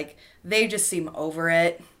there, like, they just seem over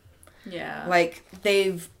it. Yeah. Like,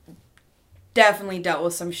 they've definitely dealt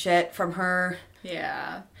with some shit from her.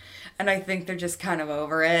 Yeah. And I think they're just kind of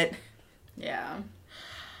over it. Yeah.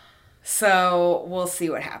 So we'll see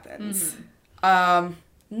what happens.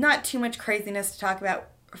 Not too much craziness to talk about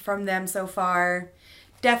from them so far.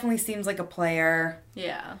 Definitely seems like a player.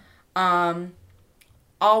 Yeah.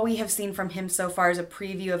 All we have seen from him so far is a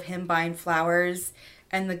preview of him buying flowers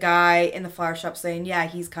and the guy in the flower shop saying, yeah,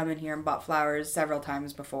 he's come in here and bought flowers several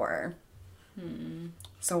times before.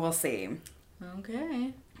 So we'll see.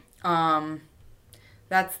 Okay.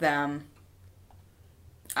 That's them.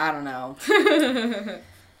 I don't know.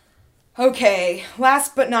 Okay,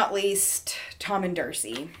 last but not least, Tom and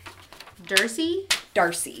Darcy. Darcy?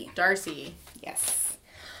 Darcy. Darcy. Yes.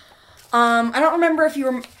 I don't remember if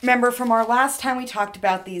you remember from our last time we talked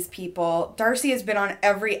about these people. Darcy has been on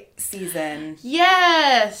every season.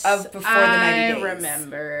 Yes! Of Before the 90 Days. I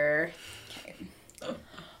remember.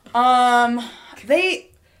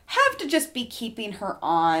 They have to just be keeping her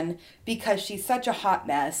on because she's such a hot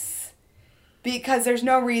mess. Because there's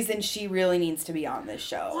no reason she really needs to be on this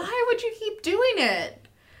show. Why would you keep doing it?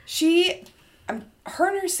 Her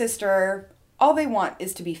and her sister, all they want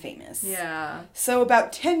is to be famous. Yeah. So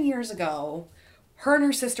about 10 years ago, her and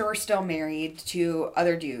her sister were still married to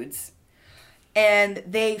other dudes. And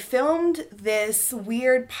they filmed this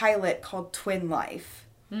weird pilot called Twin Life.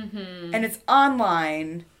 Mm-hmm. And it's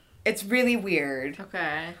online. It's really weird.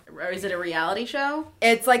 Okay. Is it a reality show?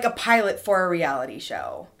 It's like a pilot for a reality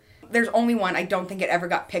show. There's only one. I don't think it ever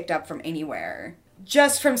got picked up from anywhere.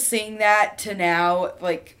 Just from seeing that to now,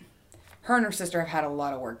 like, her and her sister have had a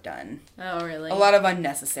lot of work done. Oh, really? A lot of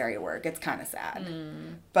unnecessary work. It's kind of sad.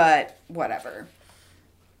 But whatever.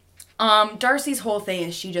 Darcy's whole thing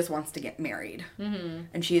is she just wants to get married. Mm-hmm.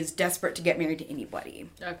 And she is desperate to get married to anybody.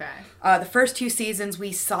 Okay. The first 2 seasons,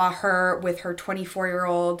 we saw her with her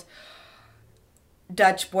 24-year-old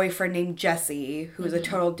Dutch boyfriend named Jesse, who's a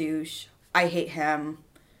total douche. I hate him.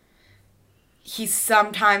 He's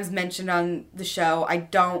sometimes mentioned on the show. I'm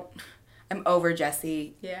over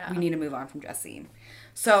Jesse. Yeah. We need to move on from Jesse.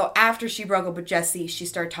 So after she broke up with Jesse, she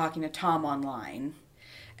started talking to Tom online.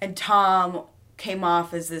 And Tom came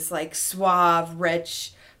off as this, like, suave,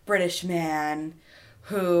 rich British man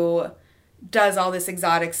who does all this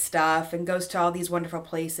exotic stuff and goes to all these wonderful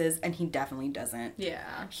places, and he definitely doesn't.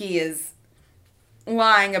 Yeah. He is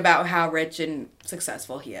lying about how rich and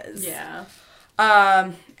successful he is. Yeah.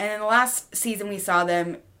 And in the last season we saw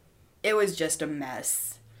them, it was just a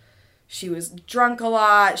mess. She was drunk a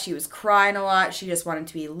lot. She was crying a lot. She just wanted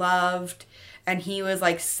to be loved. And he was,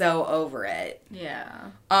 like, so over it. Yeah.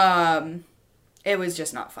 It was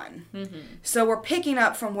just not fun. Mm-hmm. So we're picking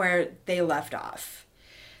up from where they left off.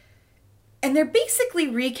 And they're basically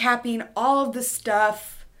recapping all of the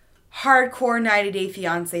stuff hardcore 90 Day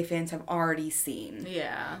Fiancé fans have already seen.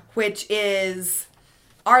 Yeah. Which is,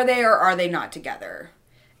 are they or are they not together?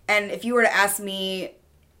 And if you were to ask me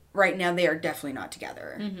right now, they are definitely not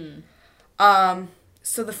together. Mm-hmm.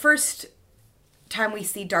 So the first time we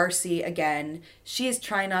see Darcy again, she is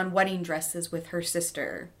trying on wedding dresses with her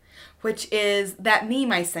sister, which is that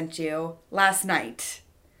meme I sent you last night.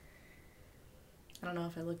 I don't know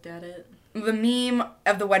if I looked at it. The meme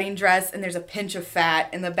of the wedding dress, and there's a pinch of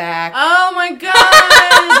fat in the back. Oh my god!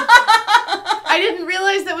 I didn't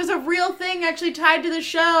realize that was a real thing actually tied to the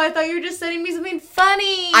show. I thought you were just sending me something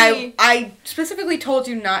funny. I specifically told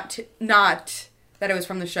you not that it was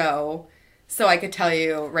from the show, so I could tell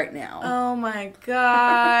you right now. Oh my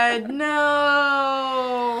god,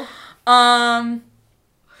 no.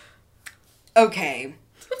 Okay.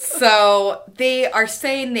 So they are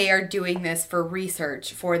saying they are doing this for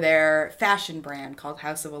research for their fashion brand called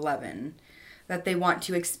House of 11 that they want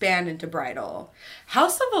to expand into bridal.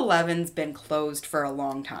 House of 11's been closed for a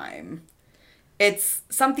long time. It's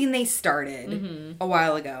something they started a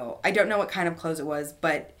while ago. I don't know what kind of close it was,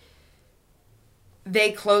 but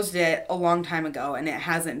they closed it a long time ago and it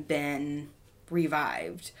hasn't been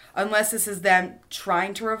revived. Unless this is them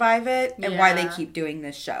trying to revive it and why they keep doing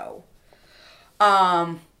this show.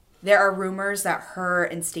 There are rumors that her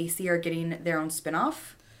and Stacey are getting their own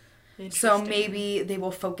spinoff. So maybe they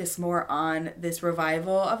will focus more on this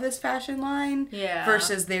revival of this fashion line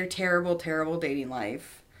versus their terrible, terrible dating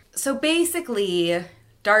life. So basically,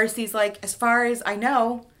 Darcy's like, as far as I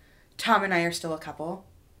know, Tom and I are still a couple.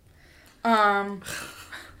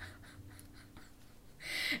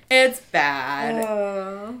 It's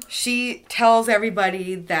bad. She tells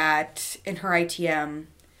everybody that in her ITM,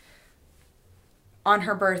 on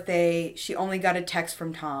her birthday, she only got a text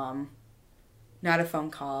from Tom, not a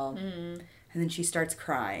phone call. And then she starts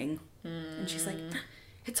crying. And she's like,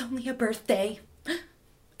 it's only a birthday.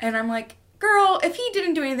 And I'm like, girl, if he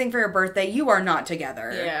didn't do anything for your birthday, you are not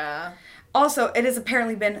together. Yeah. Also, it has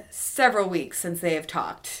apparently been several weeks since they have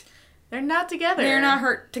talked. They're not together. They're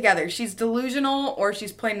not together. She's delusional or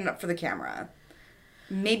she's playing it up for the camera.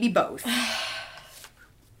 Maybe both.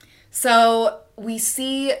 So we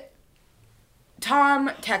see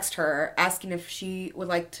Tom text her asking if she would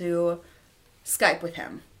like to Skype with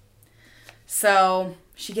him. So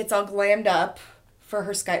she gets all glammed up for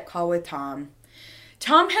her Skype call with Tom.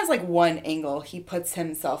 Tom has like one angle he puts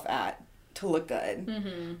himself at to look good.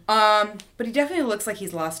 But he definitely looks like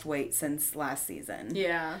he's lost weight since last season.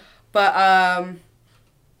 Yeah. But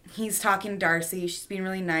he's talking to Darcy. She's being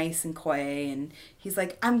really nice and coy. And he's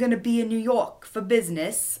like, I'm going to be in New York for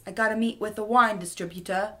business. I got to meet with a wine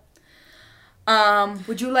distributor.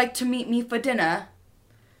 Would you like to meet me for dinner?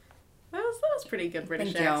 That was pretty good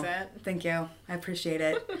British accent. Thank you. I appreciate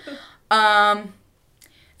it. And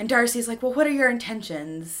Darcy's like, well, what are your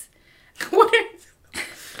intentions?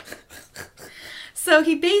 So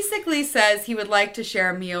he basically says he would like to share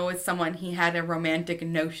a meal with someone he had a romantic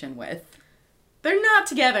notion with. They're not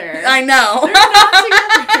together. I know. They're not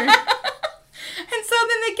together. And so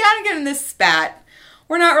then they kind of get in this spat.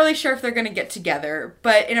 We're not really sure if they're going to get together,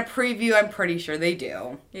 but in a preview, I'm pretty sure they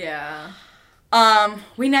do. Yeah.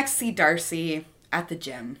 We next see Darcy at the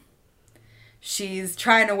gym. She's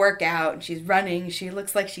trying to work out. She's running. She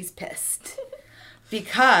looks like she's pissed.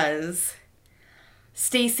 Because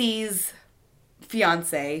Stacy's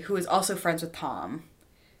fiance, who is also friends with Tom,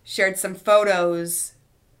 shared some photos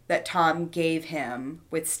that Tom gave him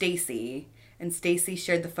with Stacy. And Stacy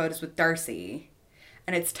shared the photos with Darcy.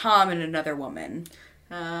 And it's Tom and another woman.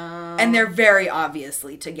 And they're very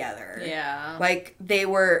obviously together. Yeah. Like, they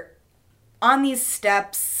were on these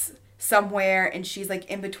steps somewhere, and she's, like,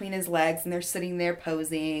 in between his legs, and they're sitting there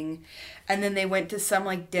posing. And then they went to some,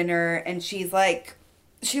 like, dinner, and she's, like,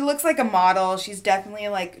 she looks like a model. She's definitely,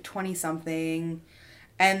 like, 20-something.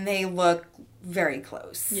 And they look very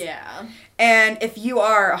close. Yeah. And if you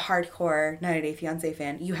are a hardcore 90 Day Fiancé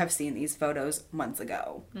fan, you have seen these photos months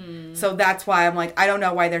ago. So that's why I'm like, I don't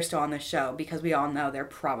know why they're still on this show, because we all know they're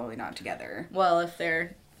probably not together. Well, if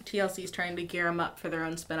they're TLC's trying to gear them up for their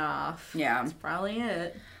own spinoff. Yeah. That's probably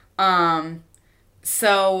it.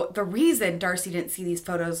 So the reason Darcy didn't see these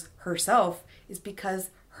photos herself is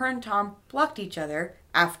because her and Tom blocked each other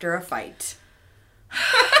after a fight.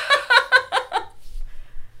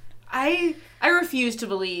 I refuse to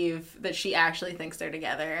believe that she actually thinks they're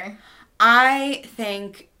together. I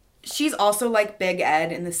think she's also like Big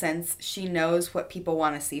Ed in the sense she knows what people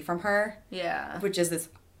want to see from her. Yeah. Which is this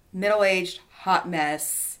middle-aged hot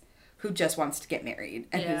mess who just wants to get married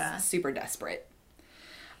and who's super desperate.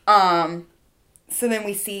 So then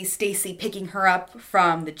we see Stacy picking her up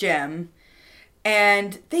from the gym,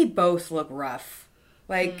 and they both look rough.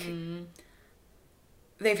 Like,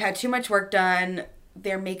 they've had too much work done.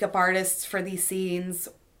 Their makeup artists for these scenes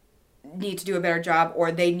need to do a better job, or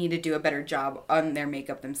they need to do a better job on their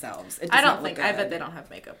makeup themselves. I bet they don't have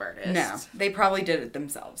makeup artists. No, they probably did it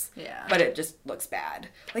themselves. Yeah. But it just looks bad.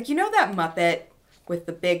 Like, you know that Muppet with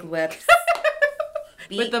the big lips?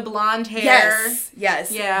 With the blonde hair.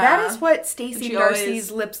 Yes. Yeah. That is what Stacy She Darcy's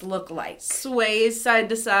lips look like. Sways side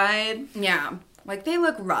to side. Yeah. Like, they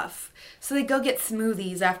look rough. So they go get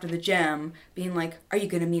smoothies after the gym, being like, are you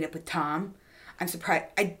going to meet up with Tom? I'm surprised.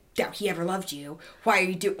 I doubt he ever loved you. Why are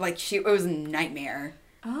you it was a nightmare.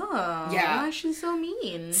 Oh. Yeah. Why is she so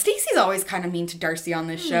mean? Stacy's always kind of mean to Darcy on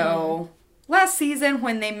this show. Last season,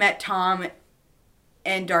 when they met Tom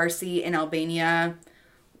and Darcy in Albania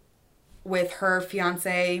with her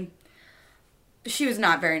fiance, she was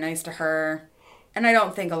not very nice to her. And I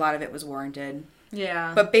don't think a lot of it was warranted.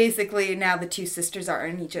 Yeah. But basically, now the two sisters are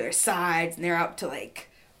on each other's sides, and they're out to, like,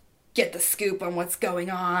 get the scoop on what's going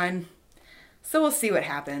on. So we'll see what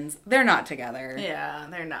happens. They're not together. Yeah,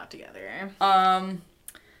 they're not together.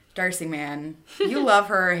 Darcy, man. You love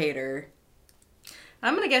her or hate her?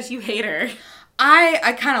 I'm gonna guess you hate her.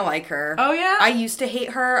 I kind of like her. Oh, yeah? I used to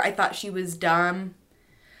hate her. I thought she was dumb.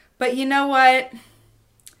 But you know what?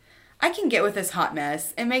 I can get with this hot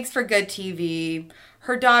mess. It makes for good TV.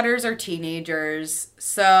 Her daughters are teenagers,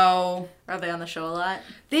 so... Are they on the show a lot?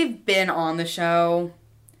 They've been on the show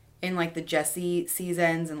in, like, the Jessie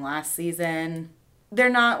seasons and last season. They're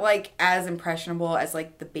not, like, as impressionable as,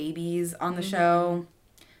 like, the babies on the show.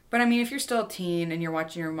 But, I mean, if you're still a teen and you're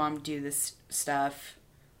watching your mom do this stuff,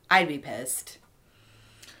 I'd be pissed.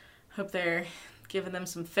 Hope they're giving them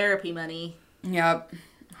some therapy money. Yep.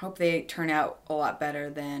 Hope they turn out a lot better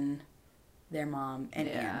than their mom and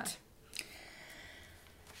aunt.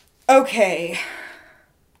 Okay.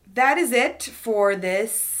 That is it for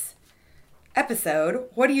this episode.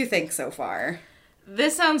 What do you think so far?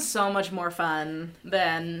 This sounds so much more fun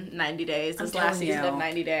than 90 Days. This last season of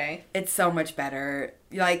 90 Day. It's so much better.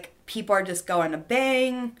 Like, people are just going to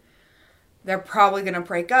bang. They're probably going to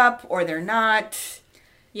break up, or they're not.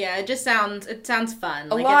 Yeah, it sounds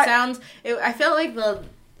fun. I felt like the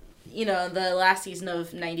last season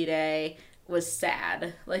of 90 Day was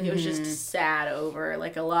sad. Like, it was just sad over,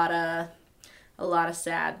 like, a lot of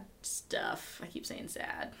sad stuff. I keep saying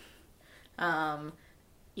sad. So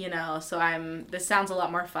this sounds a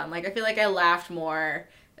lot more fun. Like, I feel like I laughed more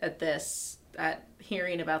at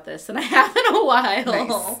hearing about this than I have in a while.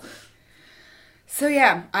 Nice. So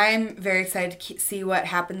yeah, I'm very excited to see what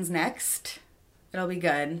happens next. It'll be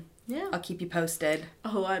good. Yeah. I'll keep you posted.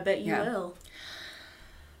 Oh, I bet you will.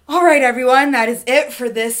 All right, everyone, that is it for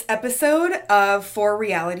this episode of For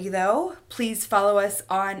Reality Though. Please follow us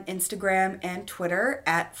on Instagram and Twitter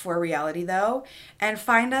at For Reality Though, and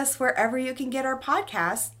find us wherever you can get our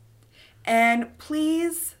podcast. And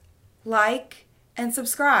please like and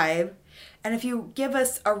subscribe. And if you give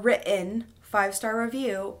us a written 5-star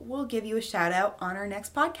review, we'll give you a shout out on our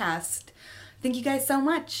next podcast. Thank you guys so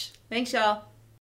much. Thanks, y'all.